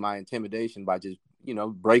 So it was my intimidation by just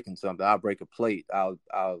breaking something. I'll break a plate.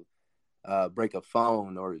 I'll break a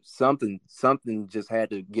phone or something. Something just had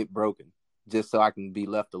to get broken just so I can be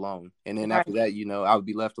left alone. And then after that, I would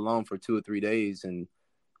be left alone for 2 or 3 days, and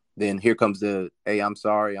then here comes the, "Hey, I'm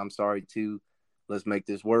sorry too. Let's make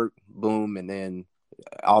this work." Boom. And then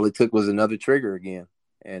all it took was another trigger again.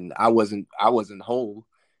 And I wasn't whole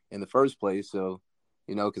in the first place. So,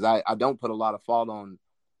 because I don't put a lot of fault on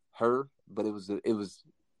her, but it was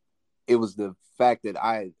the fact that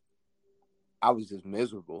I was just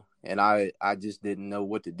miserable, and I just didn't know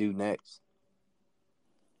what to do next.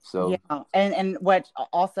 So yeah, and what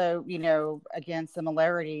also, again,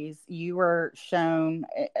 similarities, you were shown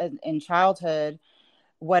in childhood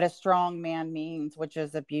what a strong man means, which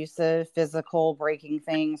is abusive, physical, breaking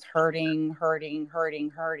things, hurting, hurting, hurting,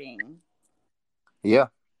 hurting. yeah,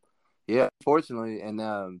 unfortunately, and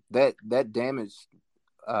that damaged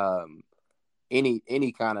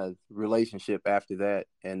any kind of relationship after that.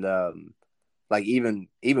 And like even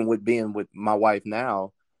with being with my wife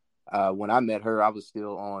now, when I met her, I was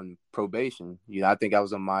still on probation. I think I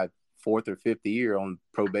was on my 4th or 5th year on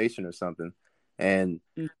probation or something. And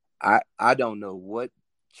I don't know what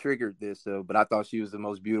triggered this though, but I thought she was the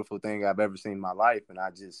most beautiful thing I've ever seen in my life. And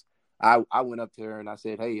I went up to her and I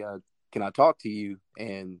said, "Hey, can I talk to you?"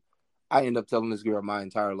 And I ended up telling this girl my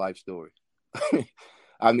entire life story.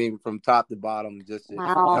 I mean, from top to bottom. I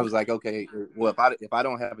Wow. was like, okay, well, if I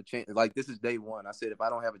don't have a chance, like this is day one. I said, if I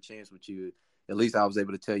don't have a chance with you, at least I was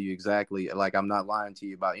able to tell you exactly. Like, I'm not lying to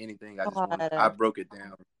you about anything. I God. broke it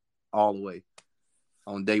down all the way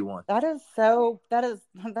on day one. That is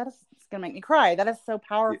it's gonna make me cry. That is so Yeah.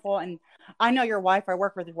 powerful. And I know your wife. I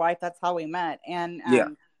work with your wife. That's how we met. And Yeah.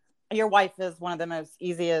 your wife is one of the most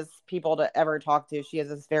easiest people to ever talk to. She has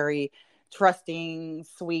this very trusting,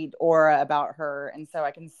 sweet aura about her, and so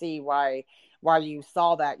I can see why you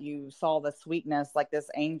saw that. You saw the sweetness, like this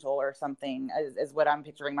angel or something, is what I'm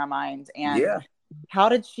picturing in my mind. And Yeah. how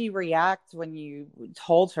did she react when you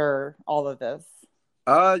told her all of this?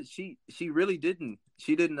 She really didn't.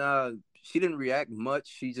 She didn't react much.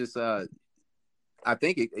 She just I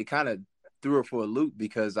think it kind of threw her for a loop,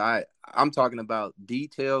 because I'm talking about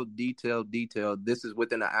detail. This is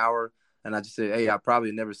within an hour, and I just said, "Hey, I'll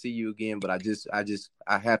probably never see you again, but I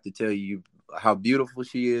have to tell you, how beautiful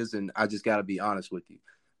she is, and I just got to be honest with you.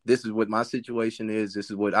 This is what my situation is. This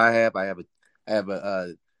is what I have. I have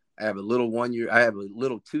I have a little 1 year. I have a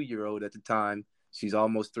little 2-year-old at the time. She's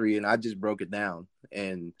almost 3, and I just broke it down.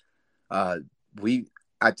 And uh, we,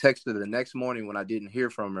 I texted her the next morning when I didn't hear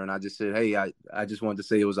from her, and I just said, "Hey, I just wanted to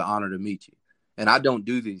say it was an honor to meet you." And I don't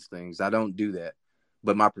do these things. I don't do that.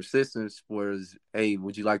 But my persistence was, "Hey,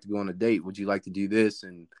 would you like to go on a date? Would you like to do this?"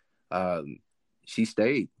 And um, she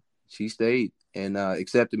stayed. She stayed and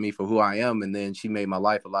accepted me for who I am. And then she made my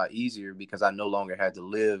life a lot easier because I no longer had to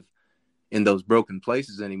live in those broken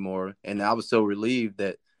places anymore. And I was so relieved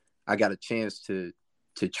that I got a chance to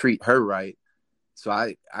treat her right. So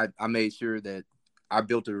I made sure that I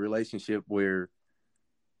built a relationship where,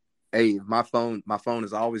 hey, my phone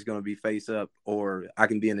is always going to be face up, or I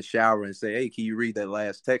can be in the shower and say, "Hey, can you read that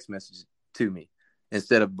last text message to me?"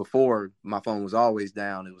 Instead of before, my phone was always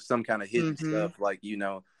down. It was some kind of hidden stuff, like,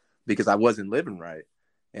 because I wasn't living right.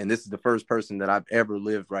 And this is the first person that I've ever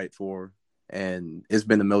lived right for. And it's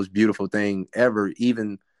been the most beautiful thing ever.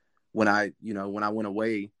 Even when I went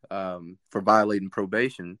away for violating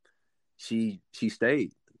probation, she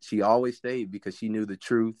stayed. She always stayed because she knew the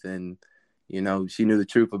truth. And she knew the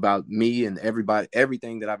truth about me and everybody,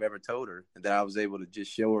 everything that I've ever told her, that I was able to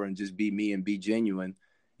just show her and just be me and be genuine.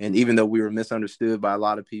 And even though we were misunderstood by a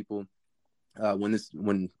lot of people,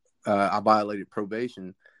 when I violated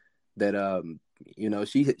probation, that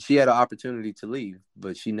she had an opportunity to leave,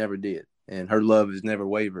 but she never did. And her love has never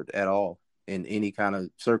wavered at all in any kind of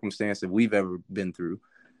circumstance that we've ever been through.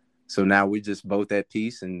 So now we're just both at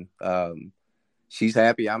peace, and she's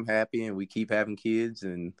happy, I'm happy, and we keep having kids,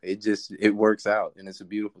 and it works out, and it's a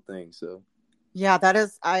beautiful thing. So Yeah, that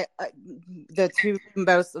is the two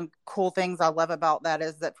most cool things I love about that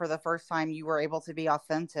is that for the first time you were able to be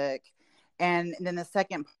authentic, and then the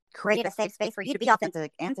second, create a safe space for you to be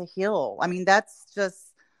authentic and to heal. I mean, that's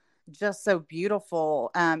just so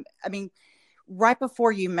beautiful. I mean, right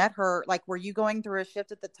before you met her, like, were you going through a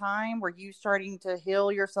shift at the time? Were you starting to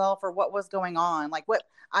heal yourself, or what was going on? Like, what?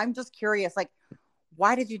 I'm just curious. Like,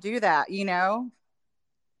 why did you do that?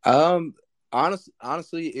 um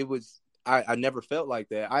honestly, it was, I never felt like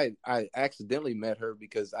that. I accidentally met her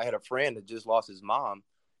because I had a friend that just lost his mom,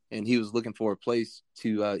 and he was looking for a place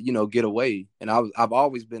to get away. And I've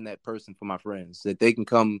always been that person for my friends, that they can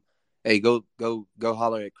come, "Hey, go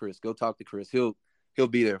holler at Chris, go talk to Chris, he'll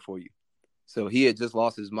be there for you." So he had just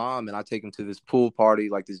lost his mom, and I take him to this pool party,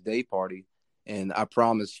 like this day party, and I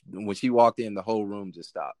promise, when she walked in, the whole room just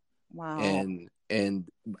stopped. Wow. And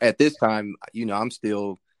at this time, I'm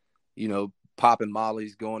still, popping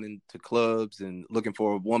mollies, going into clubs, and looking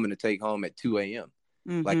for a woman to take home at 2 a.m.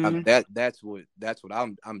 Like, Mm-hmm. that's what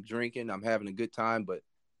I'm drinking. I'm having a good time, but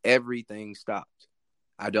everything stopped.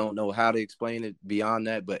 I don't know how to explain it beyond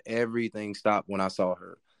that, but everything stopped when I saw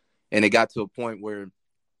her. And it got to a point where,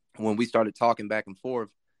 when we started talking back and forth,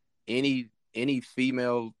 any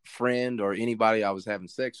female friend or anybody I was having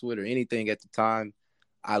sex with or anything at the time,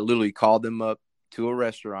 I literally called them up to a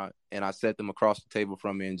restaurant, and I set them across the table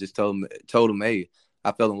from me and just told them, "Hey,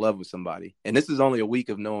 I fell in love with somebody." And this is only a week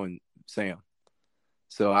of knowing Sam.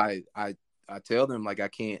 So I tell them, like, I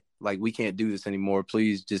can't, like, we can't do this anymore.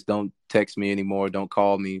 Please just don't text me anymore. Don't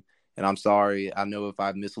call me. And I'm sorry. I know if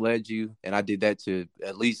I misled you, and I did that to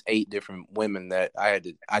at least 8 different women, that I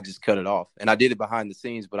just cut it off. And I did it behind the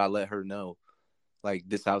scenes, but I let her know, like,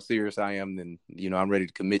 this how serious I am, and I'm ready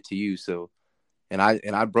to commit to you. So, and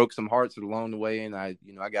I broke some hearts along the way, and I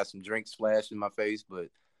got some drinks splashed in my face, but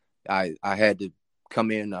I had to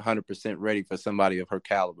come in 100% ready for somebody of her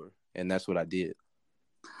caliber, and that's what I did.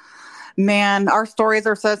 Man, our stories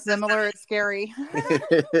are so similar. It's scary.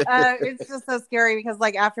 It's just so scary because,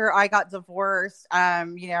 like, after I got divorced,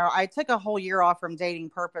 I took a whole year off from dating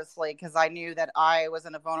purposely because I knew that I was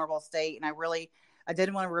in a vulnerable state, and I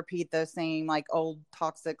didn't want to repeat those same, like, old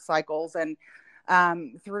toxic cycles. And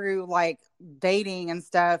through, like, dating and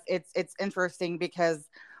stuff, it's interesting because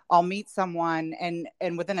I'll meet someone, and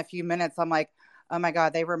within a few minutes I'm like, oh my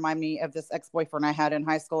God, they remind me of this ex-boyfriend I had in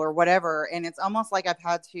high school or whatever. And it's almost like I've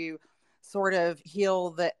had to sort of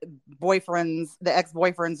heal the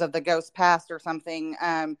ex-boyfriends of the ghost past or something,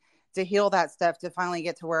 to heal that stuff, to finally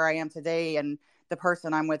get to where I am today, and the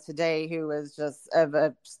person I'm with today, who is just of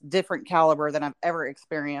a different caliber than I've ever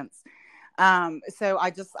experienced. So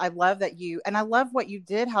I love that and I love what you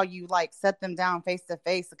did, how you, like, set them down face to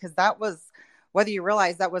face, because that was, whether you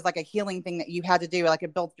realize that was like a healing thing that you had to do, like,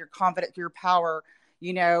 it built your confidence, your power,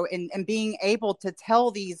 and being able to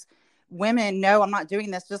tell these women, no, I'm not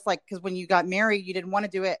doing this. Just like, because when you got married, you didn't want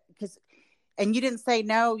to do it and you didn't say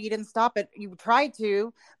no, you didn't stop it. You tried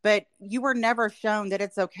to, but you were never shown that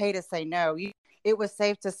it's okay to say no. It was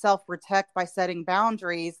safe to self-protect by setting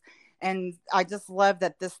boundaries. And I just love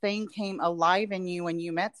that this thing came alive in you when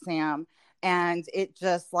you met Sam, and it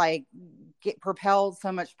just like propelled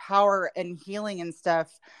so much power and healing and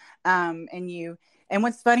stuff in you. And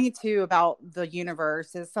what's funny too about the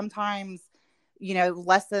universe is sometimes,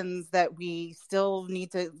 lessons that we still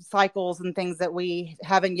need to, cycles and things that we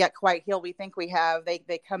haven't yet quite healed, we think we have,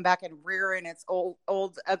 they come back and rear in its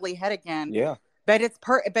old ugly head again. Yeah. But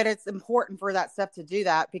it's important for that stuff to do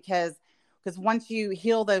that, because once you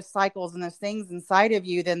heal those cycles and those things inside of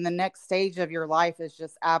you, then the next stage of your life is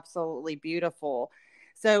just absolutely beautiful.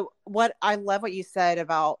 So what I love what you said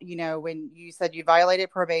about, when you said you violated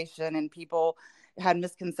probation and people had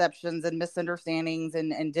misconceptions and misunderstandings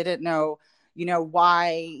and didn't know,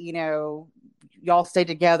 why, y'all stayed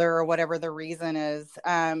together or whatever the reason is.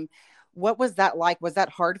 What was that like? Was that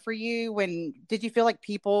hard for you? Did you feel like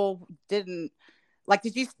people didn't like,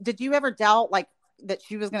 did you ever doubt like that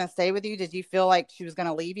she was going to stay with you? Did you feel like she was going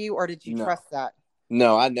to leave you, or did you trust that?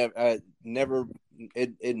 No, I never,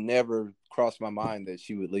 it never crossed my mind that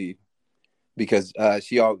she would leave, because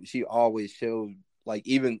she always showed, like,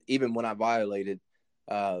 even when I violated,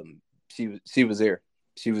 she was there.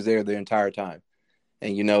 She was there the entire time.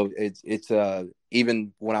 And, it's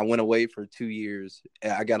even when I went away for 2 years,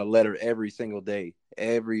 I got a letter every single day.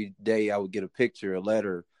 Every day I would get a picture, a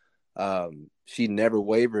letter. She never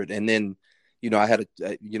wavered. And then, I had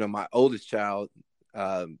my oldest child,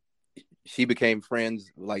 she became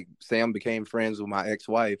friends, like Sam became friends with my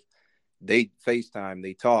ex-wife. They FaceTime,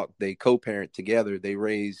 they talk, they co-parent together. They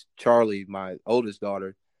raised Charlie, my oldest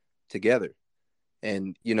daughter, together.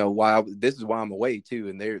 And, this is why I'm away too.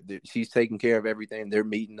 And she's taking care of everything. They're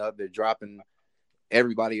meeting up, they're dropping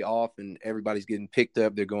everybody off, and everybody's getting picked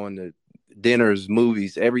up. They're going to dinners,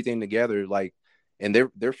 movies, everything together. Like, and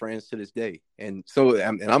they're friends to this day. And so,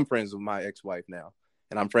 and I'm friends with my ex-wife now,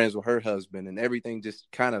 and I'm friends with her husband, and everything just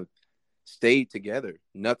kind of stayed together.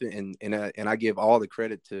 Nothing. And I give all the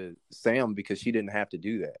credit to Sam, because she didn't have to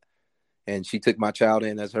do that. And she took my child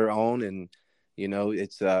in as her own. And,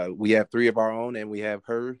 it's, we have 3 of our own, and we have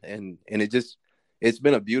her. And it's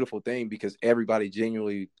been a beautiful thing, because everybody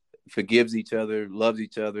genuinely forgives each other, loves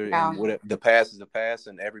each other. Yeah. And whatever, the past is the past,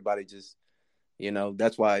 and everybody just,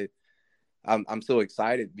 that's why I'm so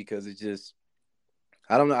excited, because it's just,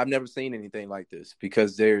 I don't know. I've never seen anything like this,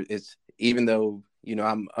 because it's, even though,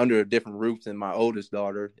 I'm under a different roof than my oldest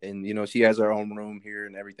daughter, and, she has her own room here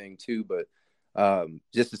and everything too. But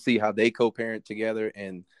just to see how they co-parent together,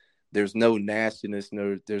 and there's no nastiness,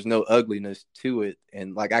 there's no ugliness to it.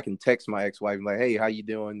 And like, I can text my ex-wife like, hey, how you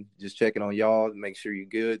doing? Just checking on y'all, make sure you're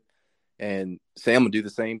good. And Sam will do the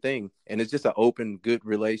same thing. And it's just an open, good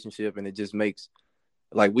relationship. And it just makes,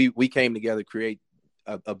 like, we came together, create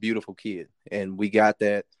a beautiful kid, and we got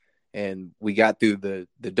that. And we got through the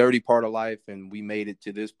dirty part of life, and we made it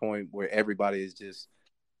to this point where everybody is just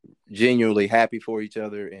genuinely happy for each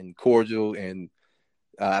other and cordial. And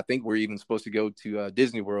I think we're even supposed to go to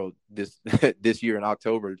Disney World this this year in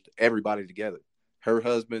October, everybody together. Her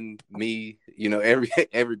husband, me,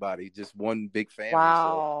 everybody, just one big family.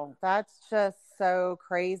 Wow, so that's just so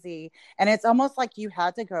crazy. And it's almost like you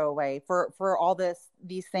had to go away for all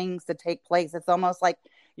these things to take place. It's almost like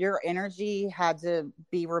your energy had to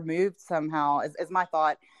be removed somehow, is my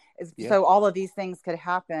thought. Yeah. So all of these things could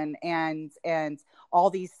happen, and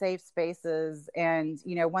all these safe spaces. And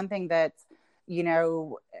one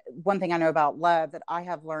thing I know about love that I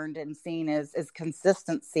have learned and seen is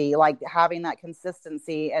consistency, like having that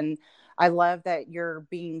consistency. And I love that you're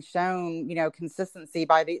being shown, consistency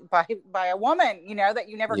by a woman, that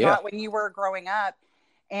you never got when you were growing up.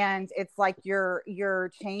 And it's like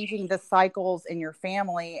you're changing the cycles in your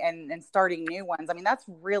family and starting new ones. I mean, that's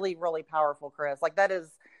really, really powerful, Chris. Like, that is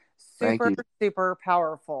super, super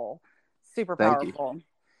powerful. Super powerful.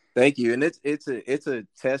 Thank you. And it's a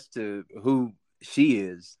test to who she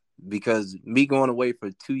is, because me going away for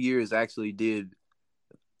 2 years actually did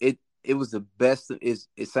it. It was the best.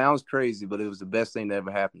 It sounds crazy, but it was the best thing that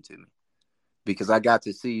ever happened to me, because I got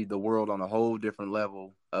to see the world on a whole different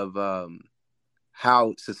level of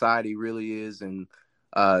how society really is. And,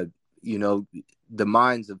 the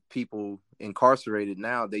minds of people incarcerated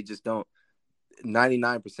now, they just don't,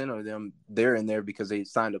 99% of them, they're in there because they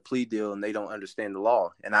signed a plea deal and they don't understand the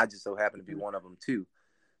law. And I just so happen to be one of them too.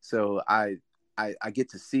 So I get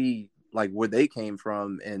to see like where they came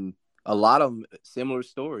from, and a lot of them, similar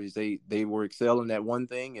stories. They were excelling at one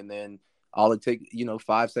thing, and then all it take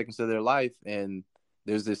 5 seconds of their life. And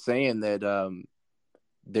there's this saying that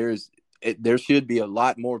there's there should be a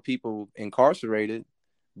lot more people incarcerated,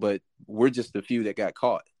 but we're just a few that got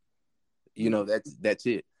caught. That's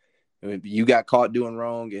it. I mean, you got caught doing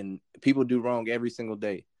wrong, and people do wrong every single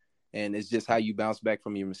day, and it's just how you bounce back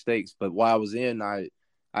from your mistakes. But while I was in, I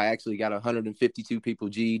actually got 152 people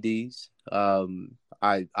GEDs.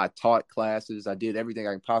 I taught classes. I did everything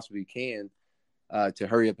I possibly can to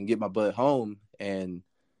hurry up and get my butt home. And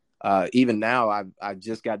even now, I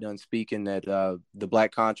just got done speaking at the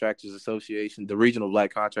Black Contractors Association, the Regional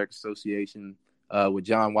Black Contractors Association, with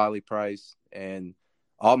John Wiley Price, and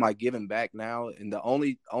all my giving back now. And the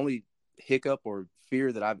only hiccup or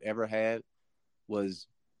fear that I've ever had was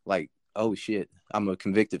like, oh shit, I'm a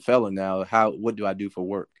convicted felon now. What do I do for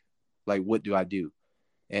work? Like, what do I do?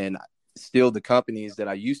 And still, the companies that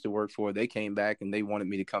I used to work for, they came back and they wanted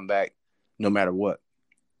me to come back no matter what,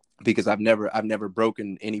 because I've never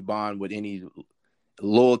broken any bond with any.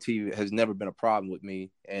 Loyalty has never been a problem with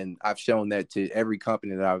me, and I've shown that to every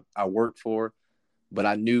company that I worked for. But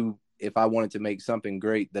I knew if I wanted to make something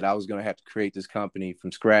great, that I was going to have to create this company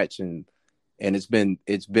from scratch, and it's been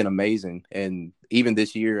amazing. And even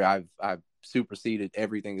this year, I've superseded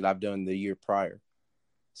everything that I've done the year prior.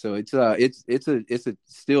 So it's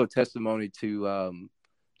still a testimony to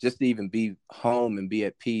just to even be home and be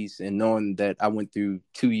at peace, and knowing that I went through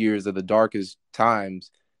 2 years of the darkest times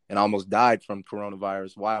and almost died from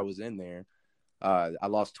coronavirus while I was in there. I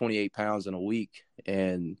lost 28 pounds in a week,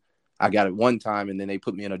 and I got it one time, and then they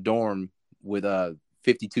put me in a dorm with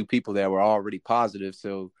 52 people that were already positive.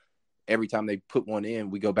 So every time they put one in,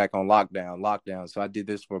 we go back on lockdown. So I did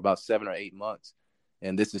this for about 7 or 8 months.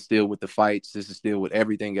 And this is still with the fights. This is still with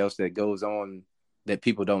everything else that goes on that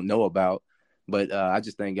people don't know about. But I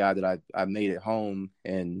just thank God that I made it home,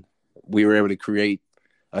 and we were able to create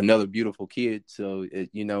another beautiful kid. So,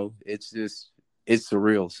 it's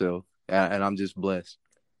surreal. So, and I'm just blessed.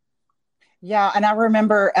 Yeah, and I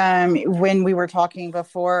remember when we were talking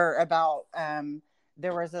before about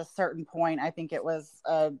there was a certain point, I think it was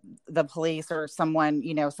the police or someone,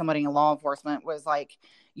 somebody in law enforcement was like,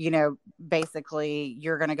 basically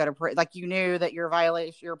you're going to go to like, you knew that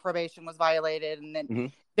your probation was violated. And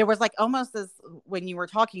then there was like almost this, when you were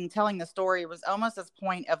telling the story, it was almost this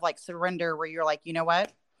point of like surrender where you're like, you know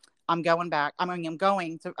what? I'm going back.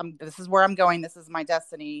 This is where I'm going. This is my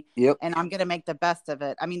destiny. Yep. And I'm going to make the best of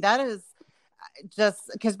it. I mean, that is just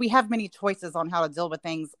because we have many choices on how to deal with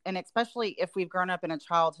things. And especially if we've grown up in a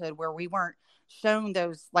childhood where we weren't shown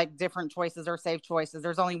those like different choices or safe choices.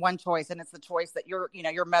 There's only one choice, and it's the choice that your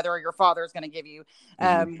mother or your father is going to give you,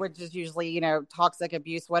 which is usually, toxic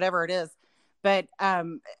abuse, whatever it is. But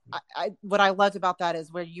what I loved about that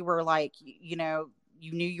is where you were like, you knew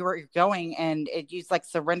you were going, and you like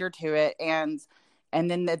surrender to it. And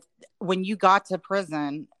then when you got to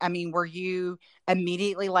prison, I mean, were you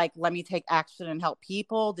immediately like, let me take action and help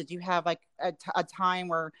people? Did you have like a time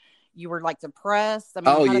where you were like depressed? I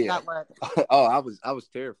mean, how did that look? Oh, I was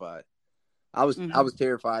terrified. I was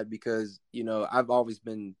terrified because, I've always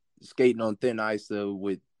been skating on thin ice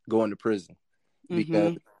with going to prison,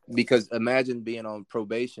 because imagine being on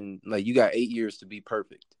probation. Like, you got 8 years to be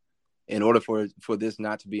perfect in order for this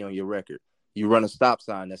not to be on your record. You run a stop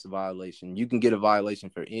sign, that's a violation. You can get a violation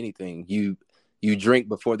for anything. You drink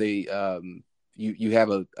before they you have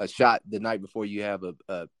a shot the night before you have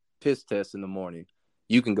a piss test in the morning.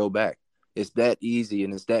 You can go back. It's that easy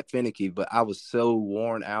and it's that finicky. But I was so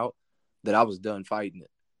worn out that I was done fighting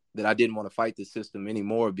it, that I didn't want to fight the system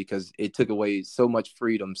anymore, because it took away so much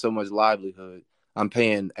freedom, so much livelihood. I'm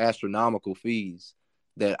paying astronomical fees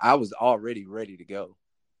that I was already ready to go,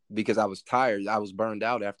 because I was tired. I was burned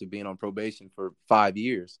out after being on probation for 5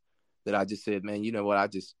 years, that I just said, man, you know what? I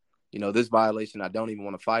just, this violation, I don't even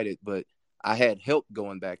want to fight it. But I had help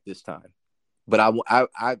going back this time. But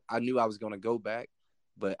I knew I was going to go back,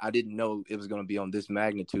 but I didn't know it was going to be on this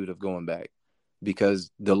magnitude of going back,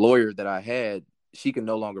 because the lawyer that I had, she can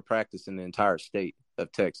no longer practice in the entire state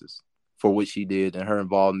of Texas for what she did and her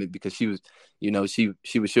involvement, because she was,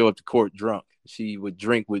 she would show up to court drunk. She would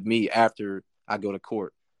drink with me after I go to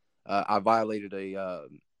court. I violated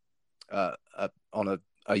on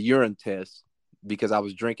a urine test because I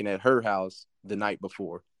was drinking at her house the night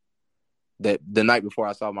before. The night before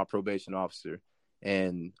I saw my probation officer,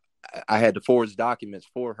 and I had to forge documents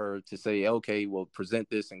for her to say, okay, well, present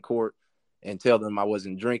this in court and tell them I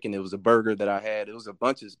wasn't drinking. It was a burger that I had. It was a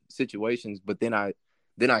bunch of situations, but then I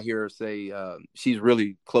hear her say she's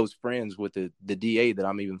really close friends with the DA that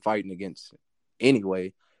I'm even fighting against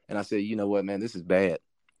anyway. And I said, you know what, man, this is bad.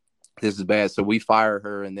 This is bad. So we fire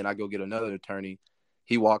her, and then I go get another attorney.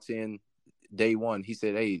 He walks in day one. He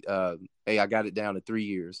said, hey, I got it down to 3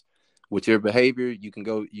 years. with your behavior, you can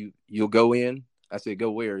go, you'll go in. I said,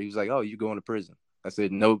 go where? He was like, oh, you're going to prison. I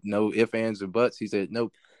said, no, no ifs, ands, or buts. He said,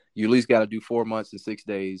 nope, you at least got to do 4 months and 6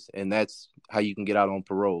 days. And that's how you can get out on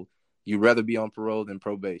parole. You'd rather be on parole than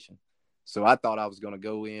probation. So I thought I was going to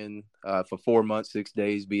go in for 4 months, 6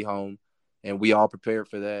 days, be home. And we all prepared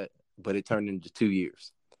for that. But it turned into 2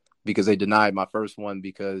 years because they denied my first one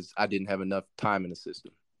because I didn't have enough time in the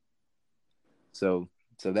system. So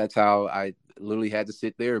that's how I literally had to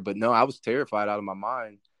sit there. But no, I was terrified out of my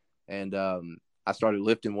mind. And I started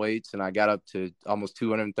lifting weights, and I got up to almost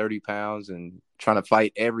 230 pounds and trying to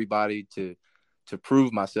fight everybody to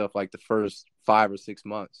prove myself like the first 5 or 6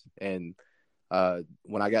 months. And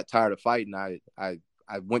when I got tired of fighting, I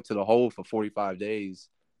went to the hole for 45 days,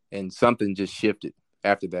 and something just shifted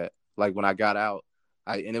after that. Like when I got out,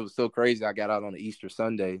 and it was so crazy. I got out on the Easter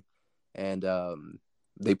Sunday, and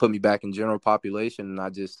they put me back in general population, and I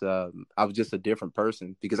was just a different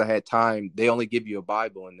person because I had time. They only give you a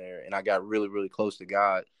Bible in there, and I got really, really close to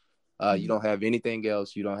God. You don't have anything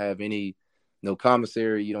else. You don't have no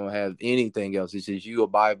commissary. You don't have anything else. It's just you, a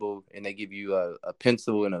Bible, and they give you a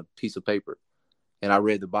pencil and a piece of paper. And I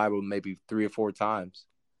read the Bible maybe 3 or 4 times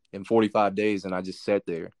in 45 days, and I just sat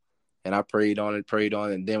there. And I prayed on it.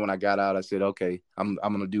 And then when I got out, I said, okay, I'm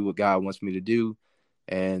going to do what God wants me to do.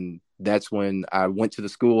 And that's when I went to the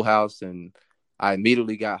schoolhouse, and I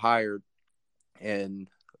immediately got hired. And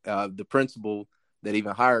the principal that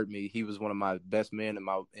even hired me, he was one of my best men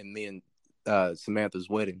in me and Samantha's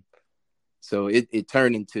wedding. So it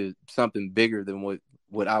turned into something bigger than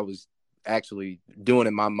what I was actually doing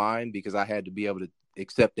in my mind, because I had to be able to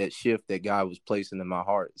accept that shift that God was placing in my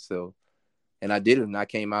heart. So, and I did it, and I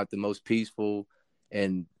came out the most peaceful,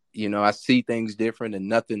 and I see things different, and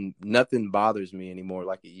nothing bothers me anymore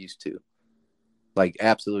like it used to. Like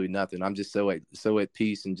absolutely nothing. I'm just so at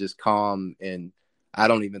peace and just calm, and I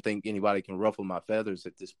don't even think anybody can ruffle my feathers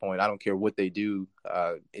at this point. I don't care what they do.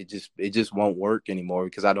 It just won't work anymore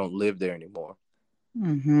because I don't live there anymore.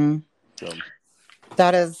 Mm-hmm. So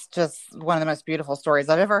that is just one of the most beautiful stories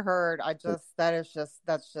I've ever heard. That's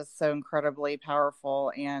just so incredibly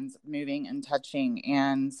powerful and moving and touching.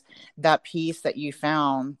 And that peace that you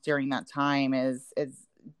found during that time is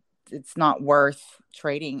it's not worth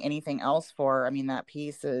trading anything else for. I mean, that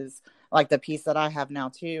peace is like the peace that I have now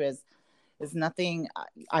too is nothing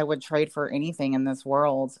I would trade for anything in this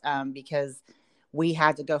world, because we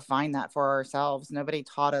had to go find that for ourselves. Nobody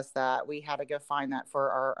taught us that. We had to go find that for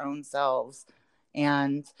our own selves.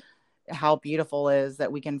 And how beautiful is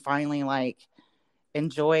that we can finally like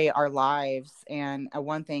enjoy our lives. And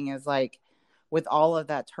one thing is like with all of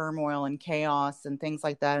that turmoil and chaos and things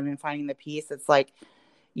like that, and then finding the peace, it's like,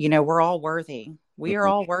 we're all worthy. We are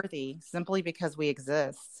all worthy simply because we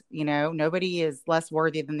exist. Nobody is less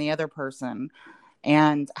worthy than the other person.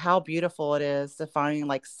 And how beautiful it is to finally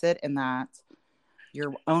like sit in that,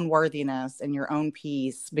 your own worthiness and your own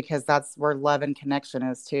peace, because that's where love and connection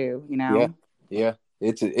is too, Yeah.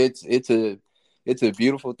 It's a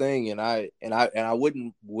beautiful thing. And I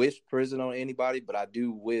wouldn't wish prison on anybody, but I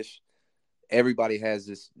do wish everybody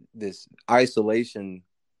has this isolation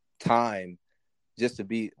time just to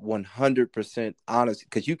be 100% honest,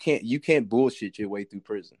 because you can't bullshit your way through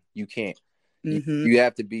prison. You can't. Mm-hmm. You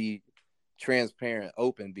have to be transparent,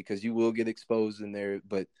 open, because you will get exposed in there.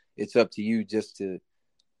 But it's up to you just to,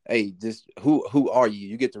 hey, just who are you?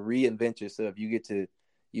 You get to reinvent yourself. You get to,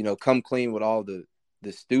 come clean with all the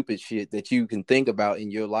stupid shit that you can think about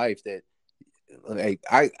in your life. That, like,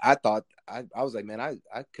 I thought I was like, man, I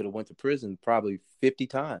could have went to prison probably 50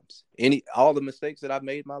 times. All the mistakes that I've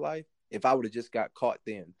made in my life, if I would have just got caught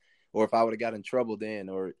then, or if I would have got in trouble then,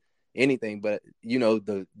 or anything. But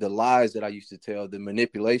the lies that I used to tell, the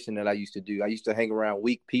manipulation that I used to do. I used to hang around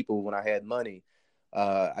weak people when I had money.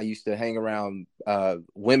 I used to hang around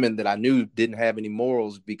women that I knew didn't have any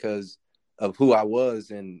morals because of who I was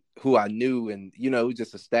and who I knew. And, it was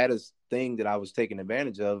just a status thing that I was taking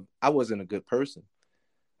advantage of. I wasn't a good person.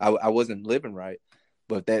 I wasn't living right.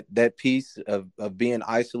 But that piece of being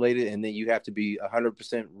isolated, and then you have to be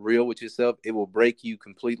 100% real with yourself, it will break you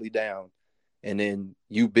completely down. And then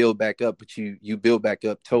you build back up, but you build back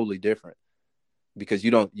up totally different, because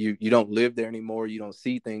you don't live there anymore. You don't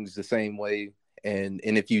see things the same way. And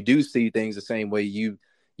if you do see things the same way, you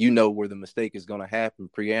know where the mistake is going to happen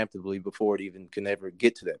preemptively before it even can ever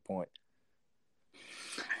get to that point.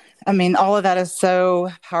 I mean, all of that is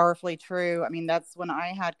so powerfully true. I mean, that's when I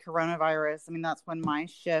had coronavirus. I mean, that's when my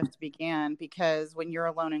shift began, because when you're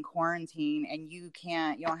alone in quarantine and you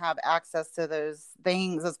don't have access to those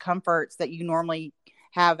things, those comforts that you normally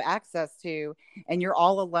have access to, and you're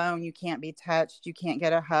all alone, you can't be touched, you can't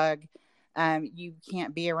get a hug. You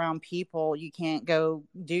can't be around people. You can't go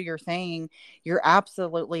do your thing. You're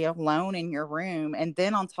absolutely alone in your room. And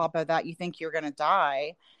then on top of that, you think you're going to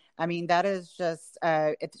die. I mean, that is just,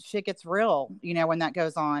 shit gets real, when that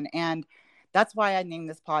goes on. And that's why I named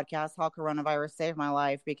this podcast, How Coronavirus Saved My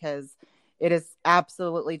Life, because it is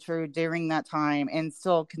absolutely true during that time and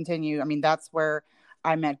still continue. I mean, that's where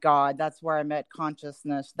I met God. That's where I met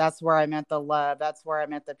consciousness. That's where I met the love. That's where I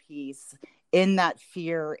met the peace. In that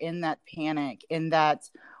fear, in that panic, in that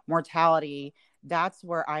mortality, that's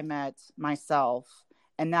where I met myself.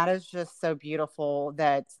 And that is just so beautiful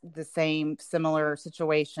that the same similar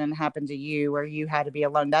situation happened to you where you had to be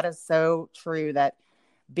alone. That is so true that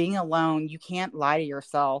being alone, you can't lie to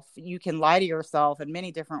yourself. You can lie to yourself in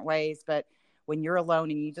many different ways, but when you're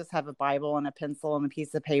alone and you just have a Bible and a pencil and a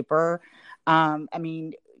piece of paper, I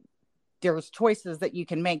mean, there's choices that you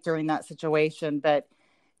can make during that situation, but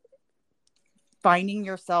finding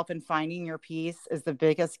yourself and finding your peace is the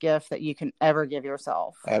biggest gift that you can ever give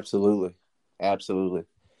yourself. Absolutely. Absolutely.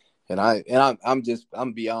 And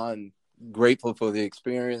I'm beyond grateful for the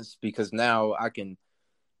experience, because now I can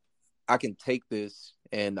take this,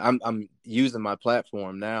 and I'm using my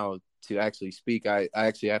platform now to actually speak. I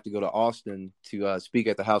actually have to go to Austin to speak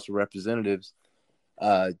at the House of Representatives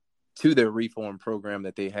to their reform program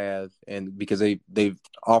that they have, and because they've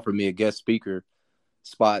offered me a guest speaker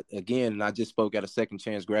spot again, and I just spoke at a Second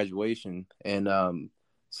Chance graduation, and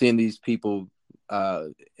seeing these people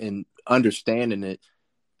and understanding it,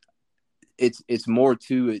 it's more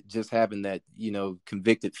to it just having that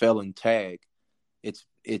convicted felon tag.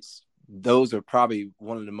 It's those are probably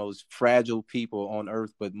one of the most fragile people on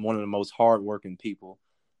earth, but one of the most hardworking people,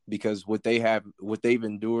 because what they've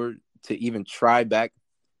endured to even try back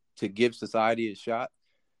to give society a shot,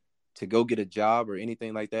 to go get a job or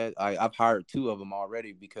anything like that. I've hired 2 of them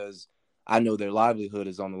already because I know their livelihood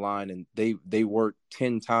is on the line, and they work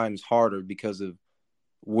 10 times harder because of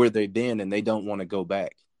where they've been, and they don't want to go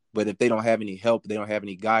back. But if they don't have any help, they don't have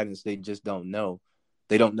any guidance, they just don't know.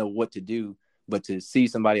 They don't know what to do. But to see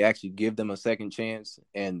somebody actually give them a second chance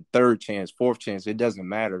and third chance, fourth chance, it doesn't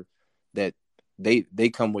matter, that they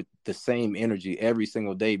come with the same energy every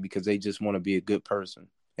single day because they just want to be a good person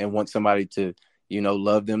and want somebody to,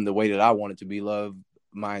 love them the way that I wanted to be loved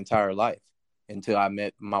my entire life until I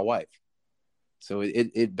met my wife. So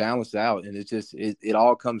it balanced out, and it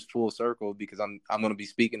all comes full circle because I'm going to be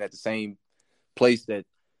speaking at the same place that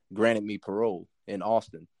granted me parole in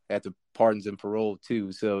Austin at the Pardons and Parole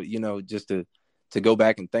too. So, just to go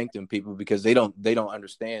back and thank them people, because they don't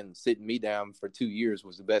understand sitting me down for 2 years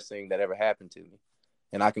was the best thing that ever happened to me.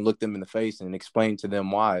 And I can look them in the face and explain to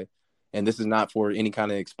them why. And this is not for any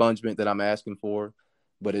kind of expungement that I'm asking for,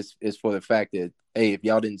 but it's for the fact that, hey, if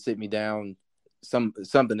y'all didn't sit me down,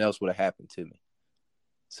 something else would have happened to me.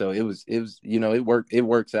 So it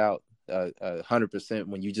works out 100%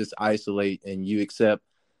 when you just isolate and you accept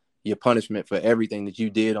your punishment for everything that you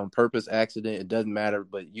did on purpose, accident. It doesn't matter,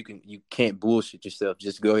 but you can't bullshit yourself.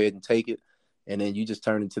 Just go ahead and take it, and then you just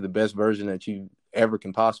turn into the best version that you ever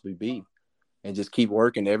can possibly be, and just keep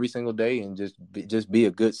working every single day, and just be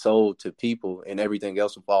a good soul to people, and everything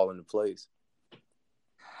else will fall into place.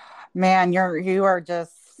 Man, you are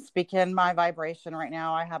just speaking my vibration right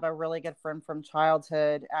now. I have a really good friend from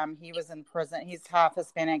childhood. He was in prison. He's half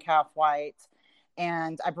Hispanic, half white.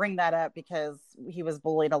 And I bring that up because he was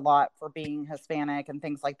bullied a lot for being Hispanic and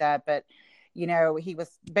things like that. But, he was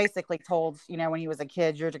basically told, when he was a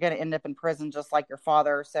kid, you're going to end up in prison just like your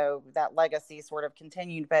father. So that legacy sort of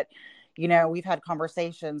continued. But, we've had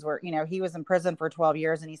conversations where, he was in prison for 12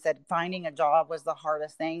 years and he said finding a job was the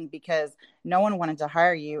hardest thing because no one wanted to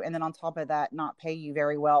hire you. And then on top of that, not pay you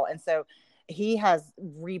very well. And so he has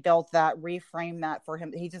rebuilt that, reframed that for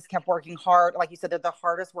him. He just kept working hard. Like you said, they're the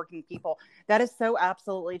hardest working people. That is so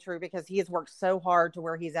absolutely true because he has worked so hard to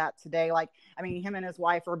where he's at today. Like, I mean, him and his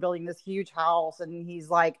wife are building this huge house and he's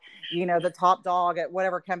like, the top dog at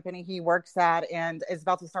whatever company he works at and is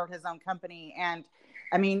about to start his own company. And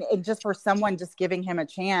I mean, just for someone just giving him a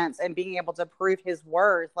chance and being able to prove his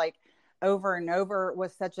worth, like over and over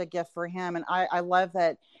was such a gift for him. And I love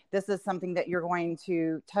that this is something that you're going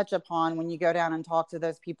to touch upon when you go down and talk to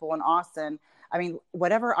those people in Austin. I mean,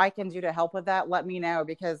 whatever I can do to help with that, let me know,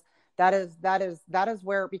 because that is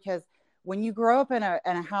where, because when you grow up in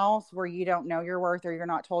a house where you don't know your worth or you're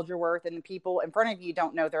not told your worth and the people in front of you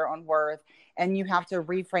don't know their own worth, and you have to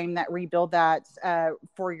reframe that, rebuild that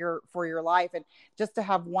for your life, and just to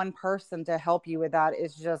have one person to help you with that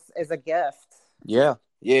is a gift. Yeah,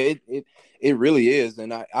 it really is.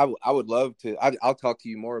 And I would love to, I'll talk to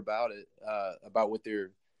you more about it, about what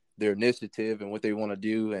they're initiative and what they want to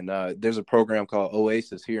do. And there's a program called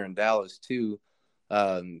Oasis here in Dallas too,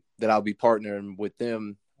 that I'll be partnering with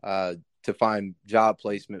them to find job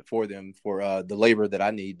placement for them for the labor that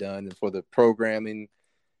I need done and for the programming.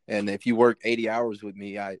 And if you work 80 hours with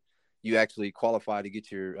me, you actually qualify to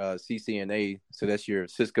get your CCNA. So that's your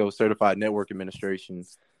Cisco Certified Network Administration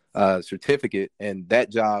certificate. And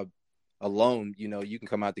that job alone, you can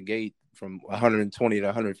come out the gate from $120,000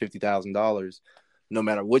 to $150,000, no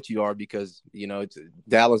matter what you are, because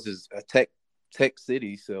Dallas is a tech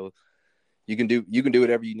city, so you can do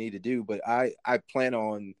whatever you need to do. But I plan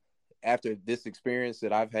on, after this experience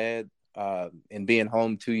that I've had and being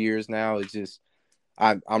home 2 years now, it's just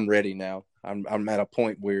I'm ready now. I'm at a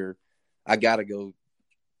point where I gotta go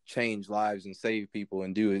change lives and save people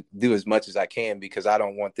and do as much as I can, because I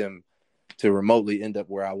don't want them to remotely end up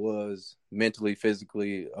where I was mentally,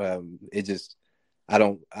 physically. I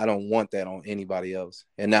don't want that on anybody else.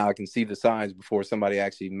 And now I can see the signs before somebody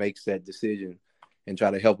actually makes that decision and try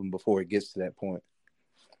to help them before it gets to that point.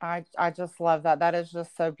 I just love that. That is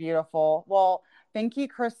just so beautiful. Well, thank you,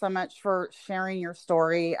 Chris, so much for sharing your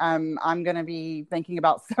story. I'm going to be thinking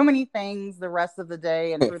about so many things the rest of the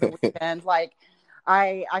day and through the weekend. Like,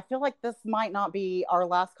 I feel like this might not be our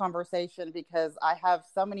last conversation, because I have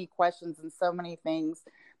so many questions and so many things,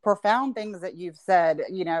 profound things that you've said,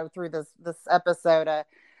 through this episode.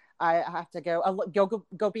 I have to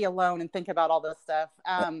go be alone and think about all this stuff.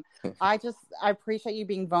 I appreciate you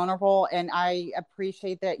being vulnerable, and I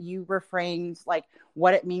appreciate that you reframed like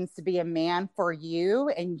what it means to be a man for you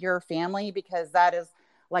and your family, because that is,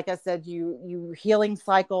 like I said, you healing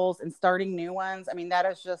cycles and starting new ones. I mean, that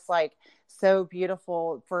is just like so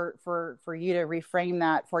beautiful for you to reframe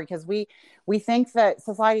that for, because we think that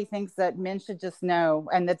society thinks that men should just know,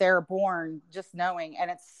 and that they're born just knowing. And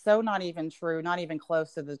it's so not even true, not even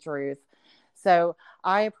close to the truth. So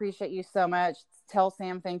I appreciate you so much. Tell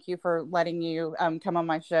Sam thank you for letting you come on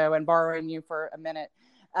my show and borrowing you for a minute.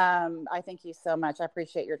 I thank you so much. I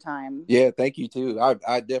appreciate your time. Yeah, thank you too.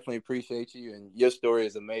 I definitely appreciate you, and your story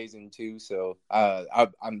is amazing too. So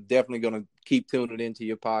I'm definitely going to keep tuning into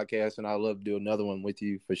your podcast, and I'd love to do another one with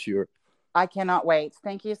you for sure. I cannot wait.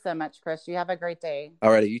 Thank you so much, Chris. You have a great day.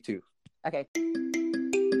 All right, you too. Okay.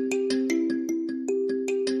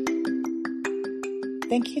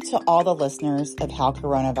 Thank you to all the listeners of How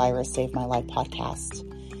Coronavirus Saved My Life podcast.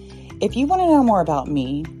 If you want to know more about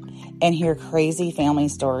me and hear crazy family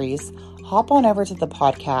stories, hop on over to the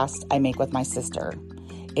podcast I make with my sister.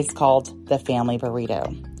 It's called The Family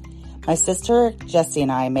Burrito. My sister, Jessie,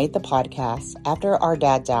 and I made the podcast after our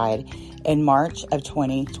dad died in March of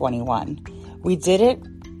 2021. We did it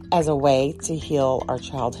as a way to heal our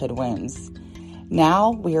childhood wounds.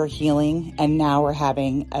 Now we are healing, and now we're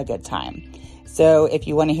having a good time. So if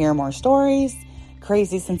you want to hear more stories,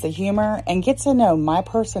 crazy sense of humor, and get to know my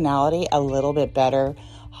personality a little bit better,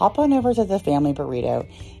 hop on over to The Family Burrito,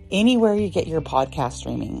 anywhere you get your podcast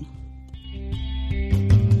streaming.